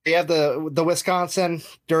the Wisconsin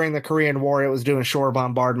during the Korean War. It was doing shore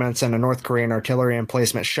bombardments, and a North Korean artillery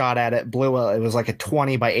emplacement shot at it, it was like a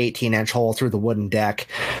 20 by 18 inch hole through the wooden deck.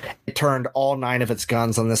 It turned all 9 of its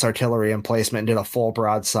guns on this artillery emplacement and did a full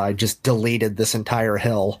broadside, just deleted this entire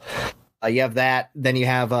hill. You have that. Then you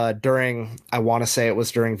have during, I want to say it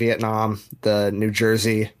was during Vietnam, the New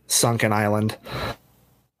Jersey sunken island.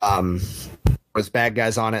 Was bad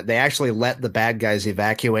guys on it. They actually let the bad guys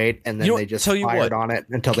evacuate, and then they just fired on it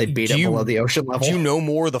until they beat it below the ocean level. Do you know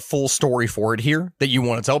more of the full story for it here that you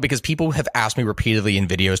want to tell? Because people have asked me repeatedly in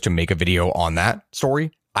videos to make a video on that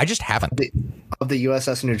story. I just haven't. Of the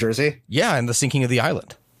USS New Jersey? Yeah, and the sinking of the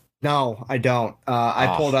island. No, I don't.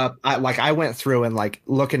 I pulled up, I went through and like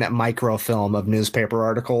looking at microfilm of newspaper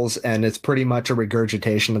articles, and it's pretty much a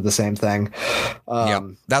regurgitation of the same thing. Yeah,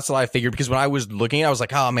 that's what I figured, because when I was looking, I was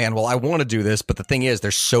like, oh man, well, I want to do this, but the thing is,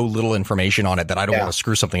 there's so little information on it that I don't want to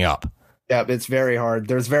screw something up. Yeah, it's very hard.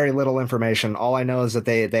 There's very little information. All I know is that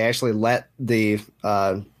they actually let the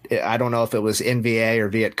I don't know if it was NVA or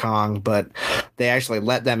Viet Cong, but they actually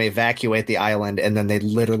let them evacuate the island, and then they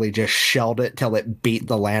literally just shelled it till it beat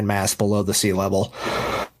the landmass below the sea level.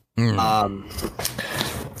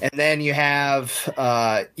 And then you have,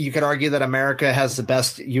 you could argue that America has the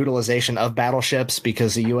best utilization of battleships,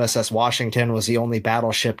 because the USS Washington was the only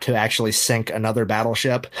battleship to actually sink another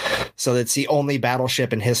battleship. So it's the only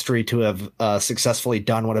battleship in history to have successfully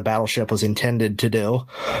done what a battleship was intended to do.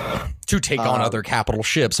 To take on other capital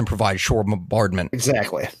ships and provide shore bombardment.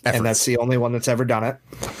 Exactly. Efforts. And that's the only one that's ever done it.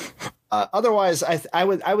 Otherwise, I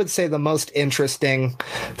would say the most interesting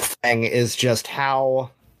thing is just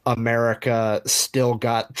how America still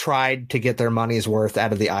tried to get their money's worth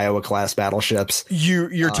out of the Iowa class battleships.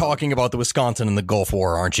 You're talking about the Wisconsin and the Gulf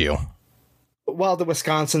War, aren't you? Well, the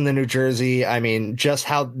Wisconsin, the New Jersey, I mean, just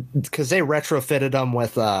how, because they retrofitted them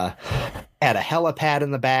with had a helipad in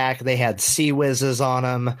the back. They had Sea Whizzes on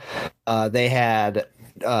them. They had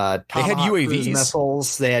UAVs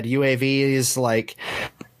missiles. They had UAVs. Like,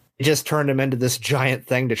 just turned them into this giant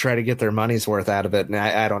thing to try to get their money's worth out of it. And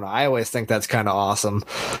I don't know. I always think that's kind of awesome.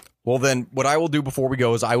 Well, then what I will do before we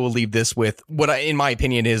go is I will leave this with what in my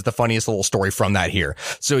opinion is the funniest little story from that here.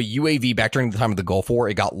 So UAV, back during the time of the Gulf War,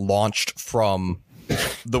 it got launched from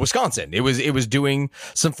the Wisconsin. It was doing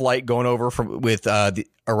some flight going over with the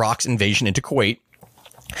Iraq's invasion into Kuwait.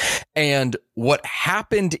 And what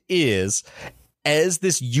happened is, as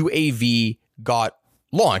this UAV got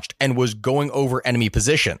launched and was going over enemy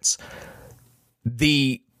positions,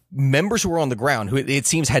 the members who were on the ground, who it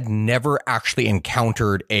seems had never actually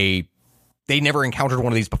encountered one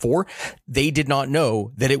of these before, they did not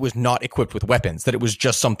know that it was not equipped with weapons, that it was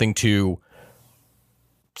just something to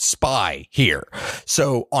spy here.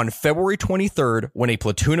 So on February 23rd, when a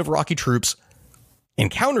platoon of Iraqi troops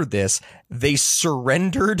encountered this, they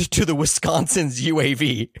surrendered to the Wisconsin's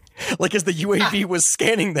UAV. Like, as the UAV was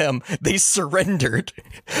scanning them, they surrendered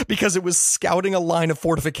because it was scouting a line of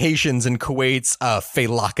fortifications in Kuwait's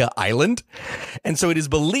Failaka Island. And so it is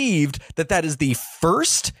believed that that is the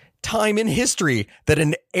first time in history that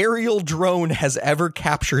an aerial drone has ever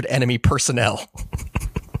captured enemy personnel.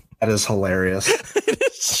 That is hilarious.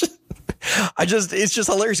 It's just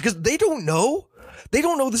hilarious because they don't know. They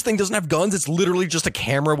don't know this thing doesn't have guns. It's literally just a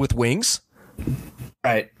camera with wings.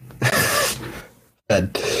 Right.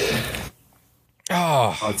 Good.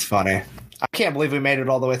 Oh, it's funny. I can't believe we made it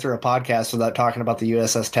all the way through a podcast without talking about the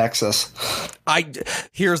USS Texas.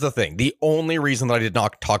 Here's the thing. The only reason that I did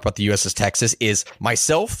not talk about the USS Texas is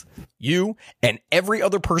myself, you, and every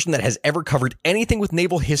other person that has ever covered anything with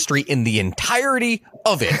naval history in the entirety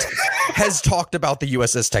of it has talked about the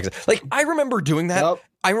USS Texas. Like, I remember doing that. Yep.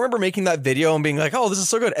 I remember making that video and being like, oh, this is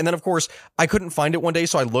so good. And then, of course, I couldn't find it one day,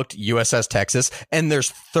 so I looked USS Texas, and there's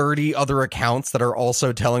 30 other accounts that are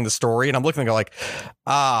also telling the story. And I'm looking and go like,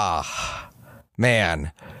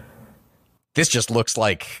 man, this just looks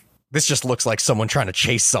like someone trying to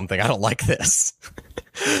chase something. I don't like this.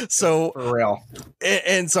 So for real.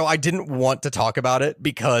 And so I didn't want to talk about it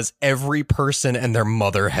because every person and their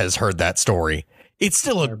mother has heard that story. It's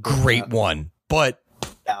still a great one, but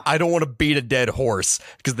I don't want to beat a dead horse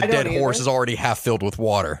because the dead horse is already half filled with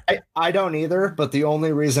water. I don't either, but the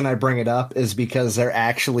only reason I bring it up is because they're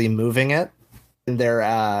actually moving it. And they're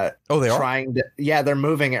they're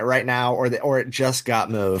moving it right now, or it just got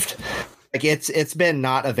moved. Like, it's been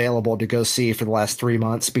not available to go see for the last 3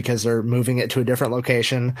 months because they're moving it to a different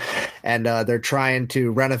location, and they're trying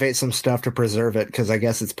to renovate some stuff to preserve it because I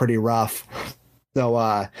guess it's pretty rough.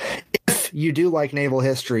 So if you do like naval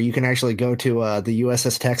history, you can actually go to the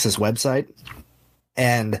USS Texas website,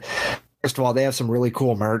 and first of all, they have some really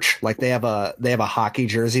cool merch. Like, they have a hockey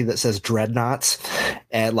jersey that says Dreadnoughts,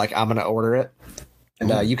 and like, I'm gonna order it.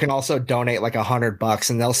 And you can also donate like $100,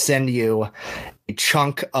 and they'll send you a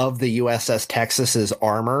chunk of the USS Texas's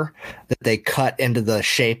armor that they cut into the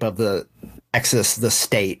shape of the Texas, the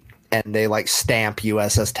state, and they like stamp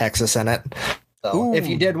USS Texas in it. So if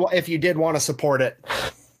you did want to support it,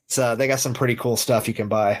 so they got some pretty cool stuff you can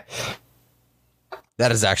buy.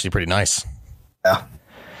 That is actually pretty nice. Yeah.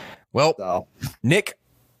 Well, Nick,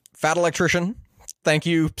 Fat Electrician, thank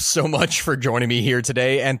you so much for joining me here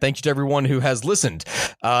today, and thank you to everyone who has listened.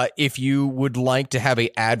 If you would like to have a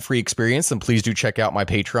ad-free experience, then please do check out my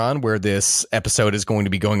Patreon, where this episode is going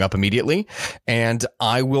to be going up immediately, and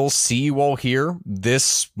I will see you all here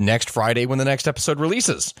this next Friday when the next episode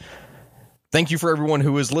releases. Thank you for everyone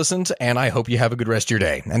who has listened, and I hope you have a good rest of your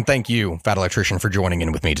day. And thank you, Fat Electrician, for joining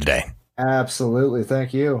in with me today. Absolutely.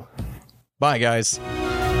 Thank you. Bye, guys.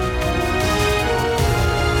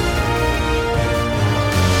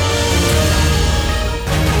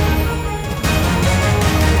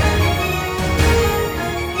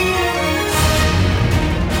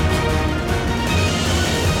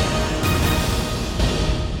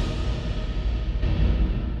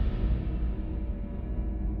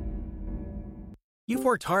 You've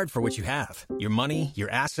worked hard for what you have. Your money, your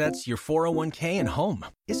assets, your 401k, and home.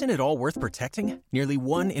 Isn't it all worth protecting? Nearly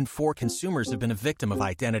 1 in 4 consumers have been a victim of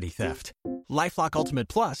identity theft. LifeLock Ultimate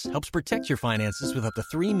Plus helps protect your finances with up to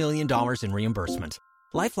 $3 million in reimbursement.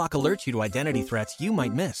 LifeLock alerts you to identity threats you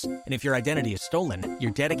might miss. And if your identity is stolen,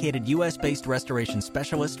 your dedicated U.S.-based restoration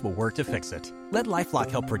specialist will work to fix it. Let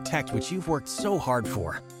LifeLock help protect what you've worked so hard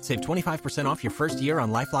for. Save 25% off your first year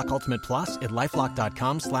on LifeLock Ultimate Plus at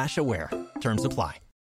LifeLock.com/aware. Terms apply.